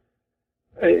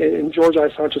 and George I.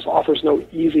 Sanchez offers no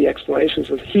easy explanations.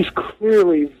 He's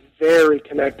clearly very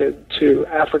connected to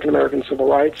African American civil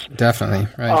rights. Definitely,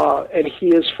 right. And he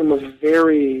is from a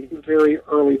very, very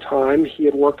early time. He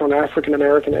had worked on African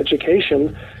American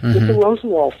education with the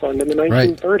Rosenwald Fund in the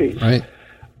 1930s. Right.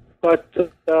 But,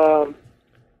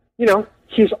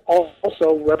 he's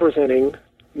also representing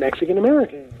Mexican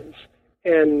Americans.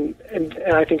 And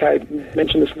I think I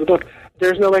mentioned this in the book.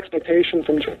 There's no expectation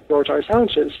from George I.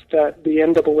 Sanchez that the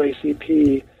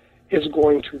NAACP is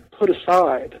going to put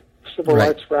aside civil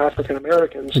rights for African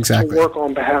Americans to work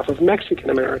on behalf of Mexican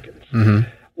Americans.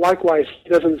 Likewise, he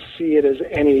doesn't see it as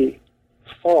any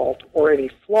fault or any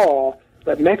flaw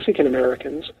that Mexican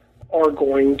Americans are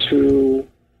going to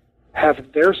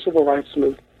have their civil rights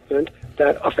movement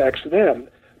that affects them,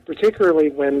 particularly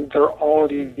when there are all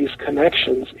these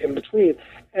connections in between.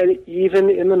 And even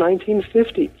in the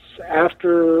 1950s,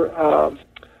 after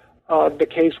the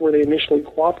case where they initially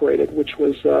cooperated, which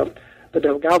was the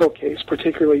Delgado case,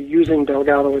 particularly using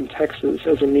Delgado in Texas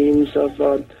as a means of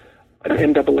an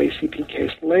NAACP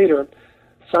case later,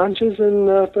 Sanchez and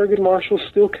Thurgood Marshall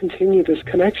still continue this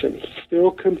connection. He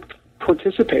still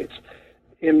participates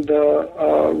in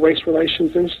the Race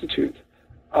Relations Institute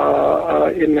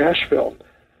in Nashville.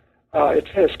 At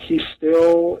Fisk, he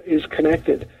still is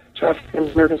connected to African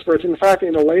American spirits. In fact,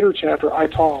 in a later chapter, I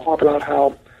talk about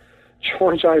how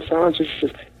George I. Sanchez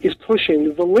is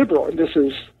pushing the liberal, and this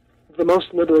is the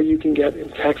most liberal you can get in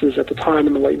Texas at the time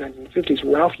in the late 1950s,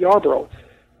 Ralph Yarborough,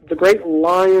 the great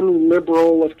lion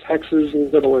liberal of Texas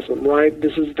liberalism, right?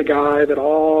 This is the guy that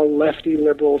all lefty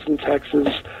liberals in Texas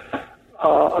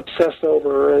obsess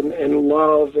over and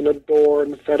love and adore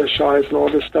and fetishize and all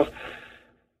this stuff.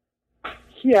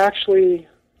 He actually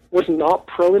was not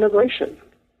pro-integration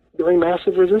during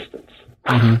massive resistance.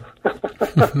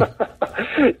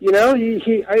 You know,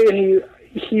 he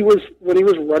was, when he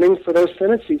was running for those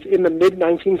Senate seats in the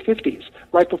mid-1950s,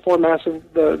 right before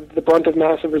the brunt of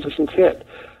massive resistance hit.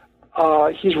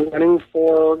 He's running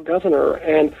for governor,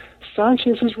 and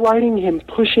Sanchez is writing him,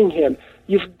 pushing him.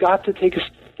 You've got to take a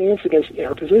stance against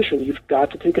interposition. You've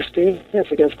got to take a stance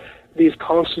against these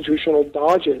constitutional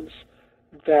dodges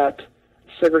that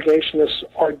segregationists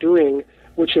are doing,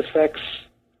 which affects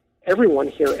everyone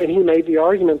here. And he made the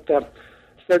argument that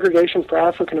segregation for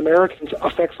African Americans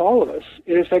affects all of us.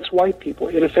 It affects white people.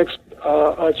 It affects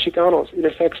Chicanos. It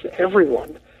affects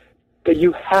everyone. That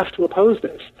you have to oppose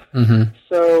this.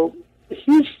 So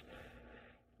he's,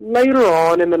 later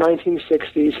on in the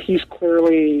 1960s, he's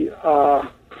clearly,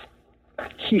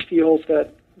 he feels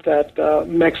that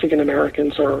Mexican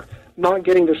Americans are not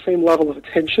getting the same level of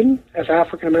attention as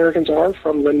African Americans are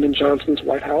from Lyndon Johnson's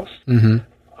White House.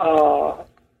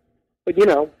 But, you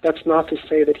know, that's not to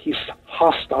say that he's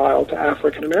hostile to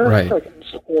African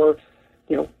Americans. Right. Or,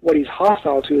 you know, what he's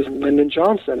hostile to is Lyndon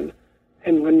Johnson,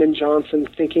 and Lyndon Johnson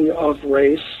thinking of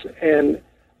race and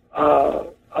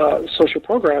social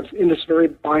programs in this very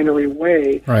binary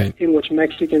way, right, in which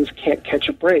Mexicans can't catch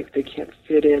a break. They can't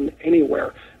fit in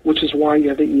anywhere, which is why you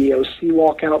have the EEOC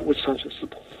walkout, which Sanchez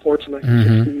supports in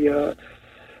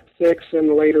 1966,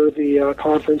 and later the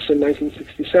conference in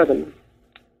 1967.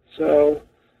 So,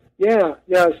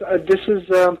 this is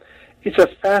it's a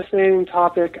fascinating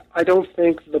topic. I don't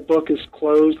think the book is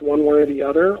closed one way or the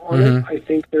other on it. I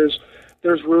think there's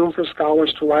room for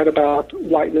scholars to write about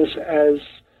whiteness as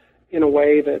in a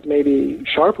way that maybe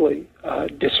sharply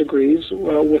disagrees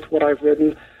with what I've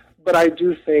written. But I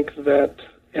do think that,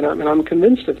 and I'm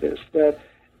convinced of this, that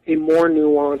a more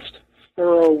nuanced,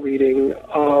 thorough reading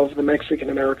of the Mexican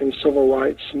American civil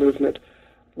rights movement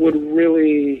would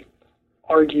really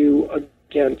argue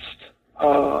against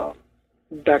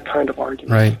that kind of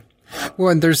argument. Right. Well,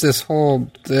 and there's this whole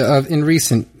in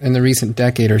the recent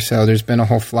decade or so, there's been a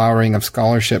whole flowering of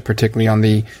scholarship, particularly on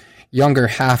the younger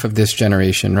half of this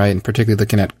generation, right? And particularly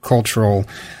looking at cultural,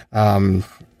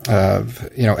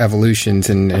 evolutions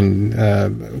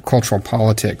and cultural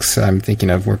politics. I'm thinking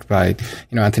of work by,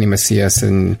 Anthony Macias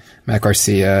and Matt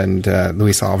Garcia and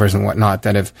Luis Alvarez and whatnot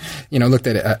that have, looked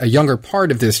at a younger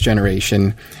part of this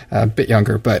generation, a bit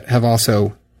younger, but have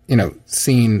also,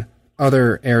 seen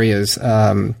other areas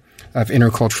of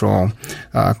intercultural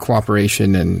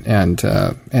cooperation and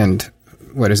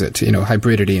what is it?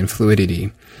 Hybridity and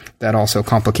fluidity that also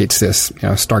complicates this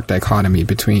stark dichotomy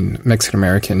between Mexican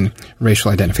American racial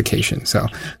identification. So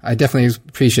I definitely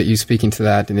appreciate you speaking to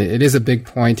that, and it is a big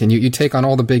point, and you take on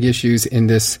all the big issues in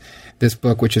this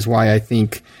book, which is why I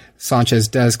think Sanchez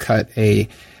does cut a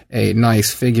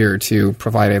nice figure to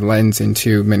provide a lens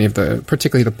into many of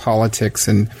particularly the politics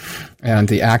and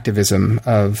the activism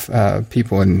of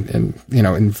people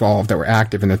involved that were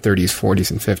active in the 30s, 40s,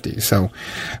 and 50s. So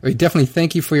we definitely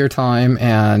thank you for your time.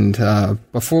 And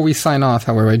before we sign off,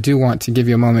 however, I do want to give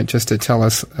you a moment just to tell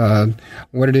us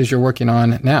what it is you're working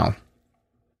on now.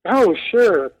 Oh,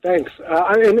 sure. Thanks.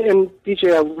 And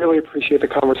DJ, I really appreciate the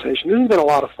conversation. This has been a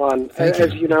lot of fun.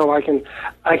 As you know, I can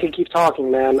keep talking,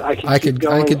 man. I could too.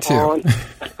 On.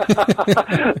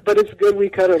 But it's good we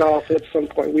cut it off at some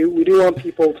point. We do want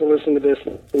people to listen to this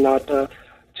and not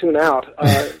tune out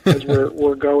as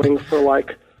we're going for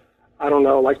like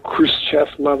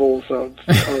Khrushchev levels of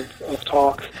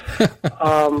talks.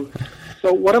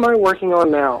 So what am I working on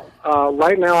now?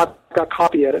 Right now, I've got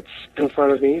copy edits in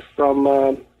front of me from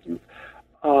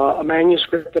a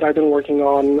manuscript that I've been working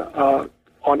on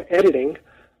editing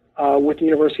with the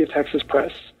University of Texas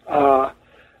Press.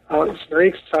 It's very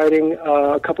exciting.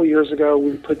 A couple years ago,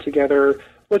 we put together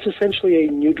what's essentially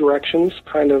a New Directions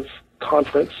kind of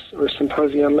conference or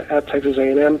symposium at Texas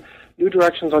A&M, New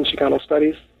Directions on Chicano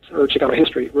Studies, or Chicano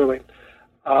History, really.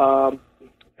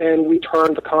 And we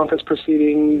turned the conference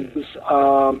proceedings,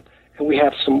 and we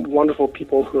have some wonderful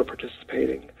people who are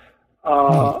participating.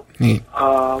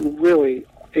 Really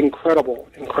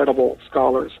incredible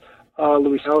scholars.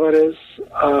 Luis Alvarez,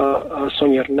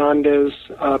 Sonia Hernandez,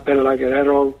 Perla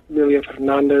Guerrero, Lilia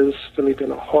Fernandez, Felipe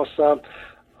Hinojosa,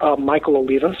 Michael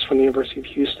Olivas from the University of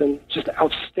Houston. Just an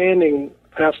outstanding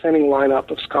lineup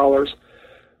of scholars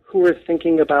who are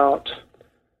thinking about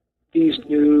these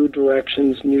new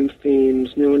directions, new themes,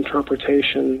 new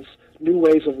interpretations, new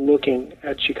ways of looking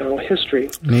at Chicano history.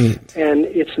 Neat. And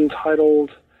it's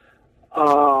entitled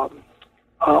A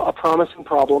Promising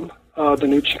Problem, The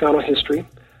New Chicano History.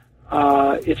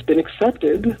 It's been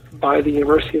accepted by the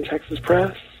University of Texas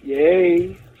Press.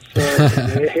 Yay! So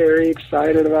very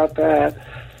excited about that.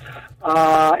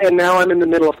 And now I'm in the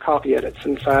middle of copy edits.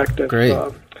 In fact, Great.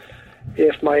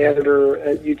 if my editor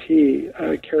at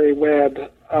UT, Carrie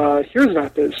Webb, hears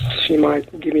about this, she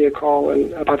might give me a call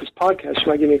and about this podcast. She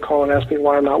might give me a call and ask me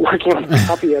why I'm not working on the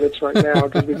copy edits right now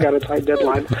because we've got a tight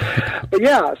deadline. But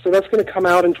yeah, so that's going to come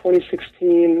out in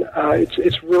 2016.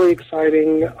 It's really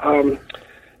exciting.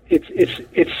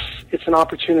 It's an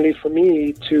opportunity for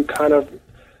me to kind of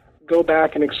go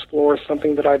back and explore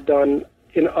something that I've done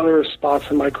in other spots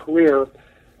in my career,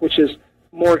 which is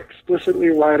more explicitly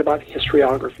write about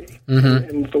historiography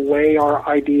and the way our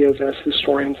ideas as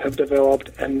historians have developed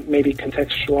and maybe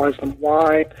contextualize them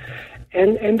why,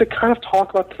 and to kind of talk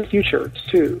about the future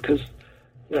too, because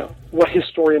what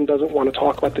historian doesn't want to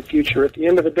talk about the future? At the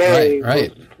end of the day,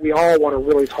 we all want to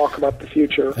really talk about the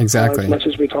future exactly as much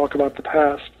as we talk about the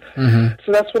past. So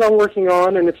that's what I'm working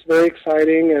on, and it's very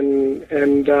exciting, and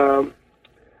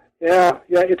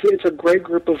it's a great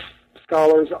group of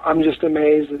scholars. I'm just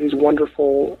amazed that these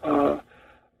wonderful,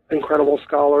 incredible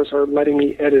scholars are letting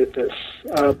me edit this.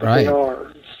 But they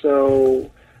are. So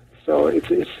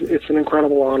it's an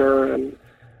incredible honor, and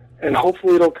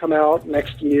hopefully it'll come out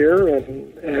next year,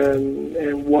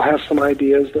 and we'll have some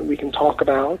ideas that we can talk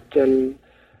about and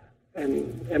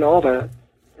all that.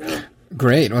 Yeah.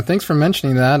 Great. Well, thanks for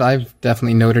mentioning that. I've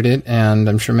definitely noted it, and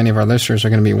I'm sure many of our listeners are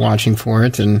going to be watching for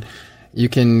it. And you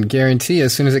can guarantee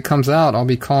as soon as it comes out, I'll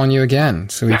be calling you again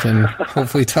so we can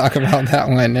hopefully talk about that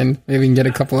one, and maybe we can get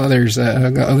a couple others,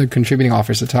 other contributing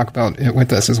authors to talk about it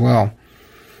with us as well.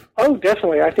 Oh,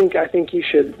 definitely. I think you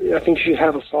should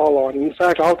have us all on. In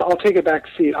fact, I'll take a back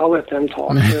seat. I'll let them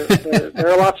talk.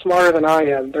 They're a lot smarter than I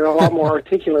am. They're a lot more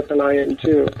articulate than I am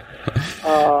too,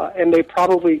 and they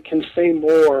probably can say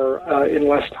more in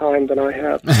less time than I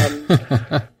have.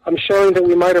 I'm showing that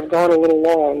we might have gone a little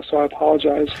long, so I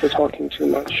apologize for talking too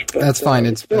much. But, that's fine.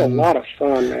 It's been a lot of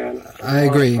fun, man. I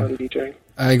agree. Fun, DJ.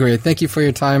 I agree. Thank you for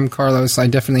your time, Carlos. I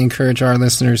definitely encourage our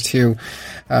listeners to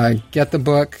get the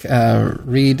book,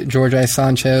 read George I.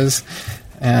 Sanchez,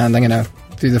 and I'm going to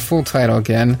do the full title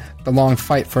again, The Long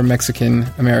Fight for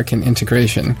Mexican-American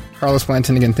Integration. Carlos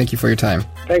Blanton, again, thank you for your time.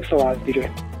 Thanks a lot, DJ.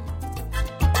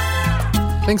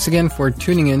 Thanks again for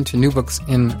tuning in to New Books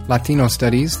in Latino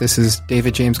Studies. This is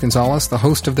David James Gonzalez, the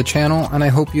host of the channel, and I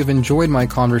hope you've enjoyed my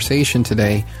conversation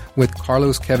today with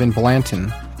Carlos Kevin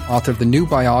Blanton, author of the new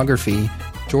biography,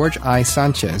 George I.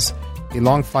 Sanchez, A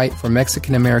Long Fight for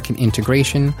Mexican-American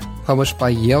Integration, published by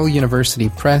Yale University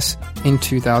Press in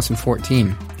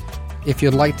 2014. If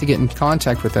you'd like to get in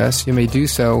contact with us, you may do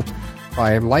so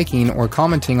by liking or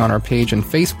commenting on our page on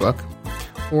Facebook,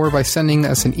 or by sending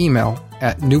us an email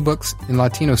at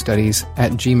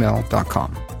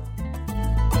newbooksinlatinostudies@gmail.com.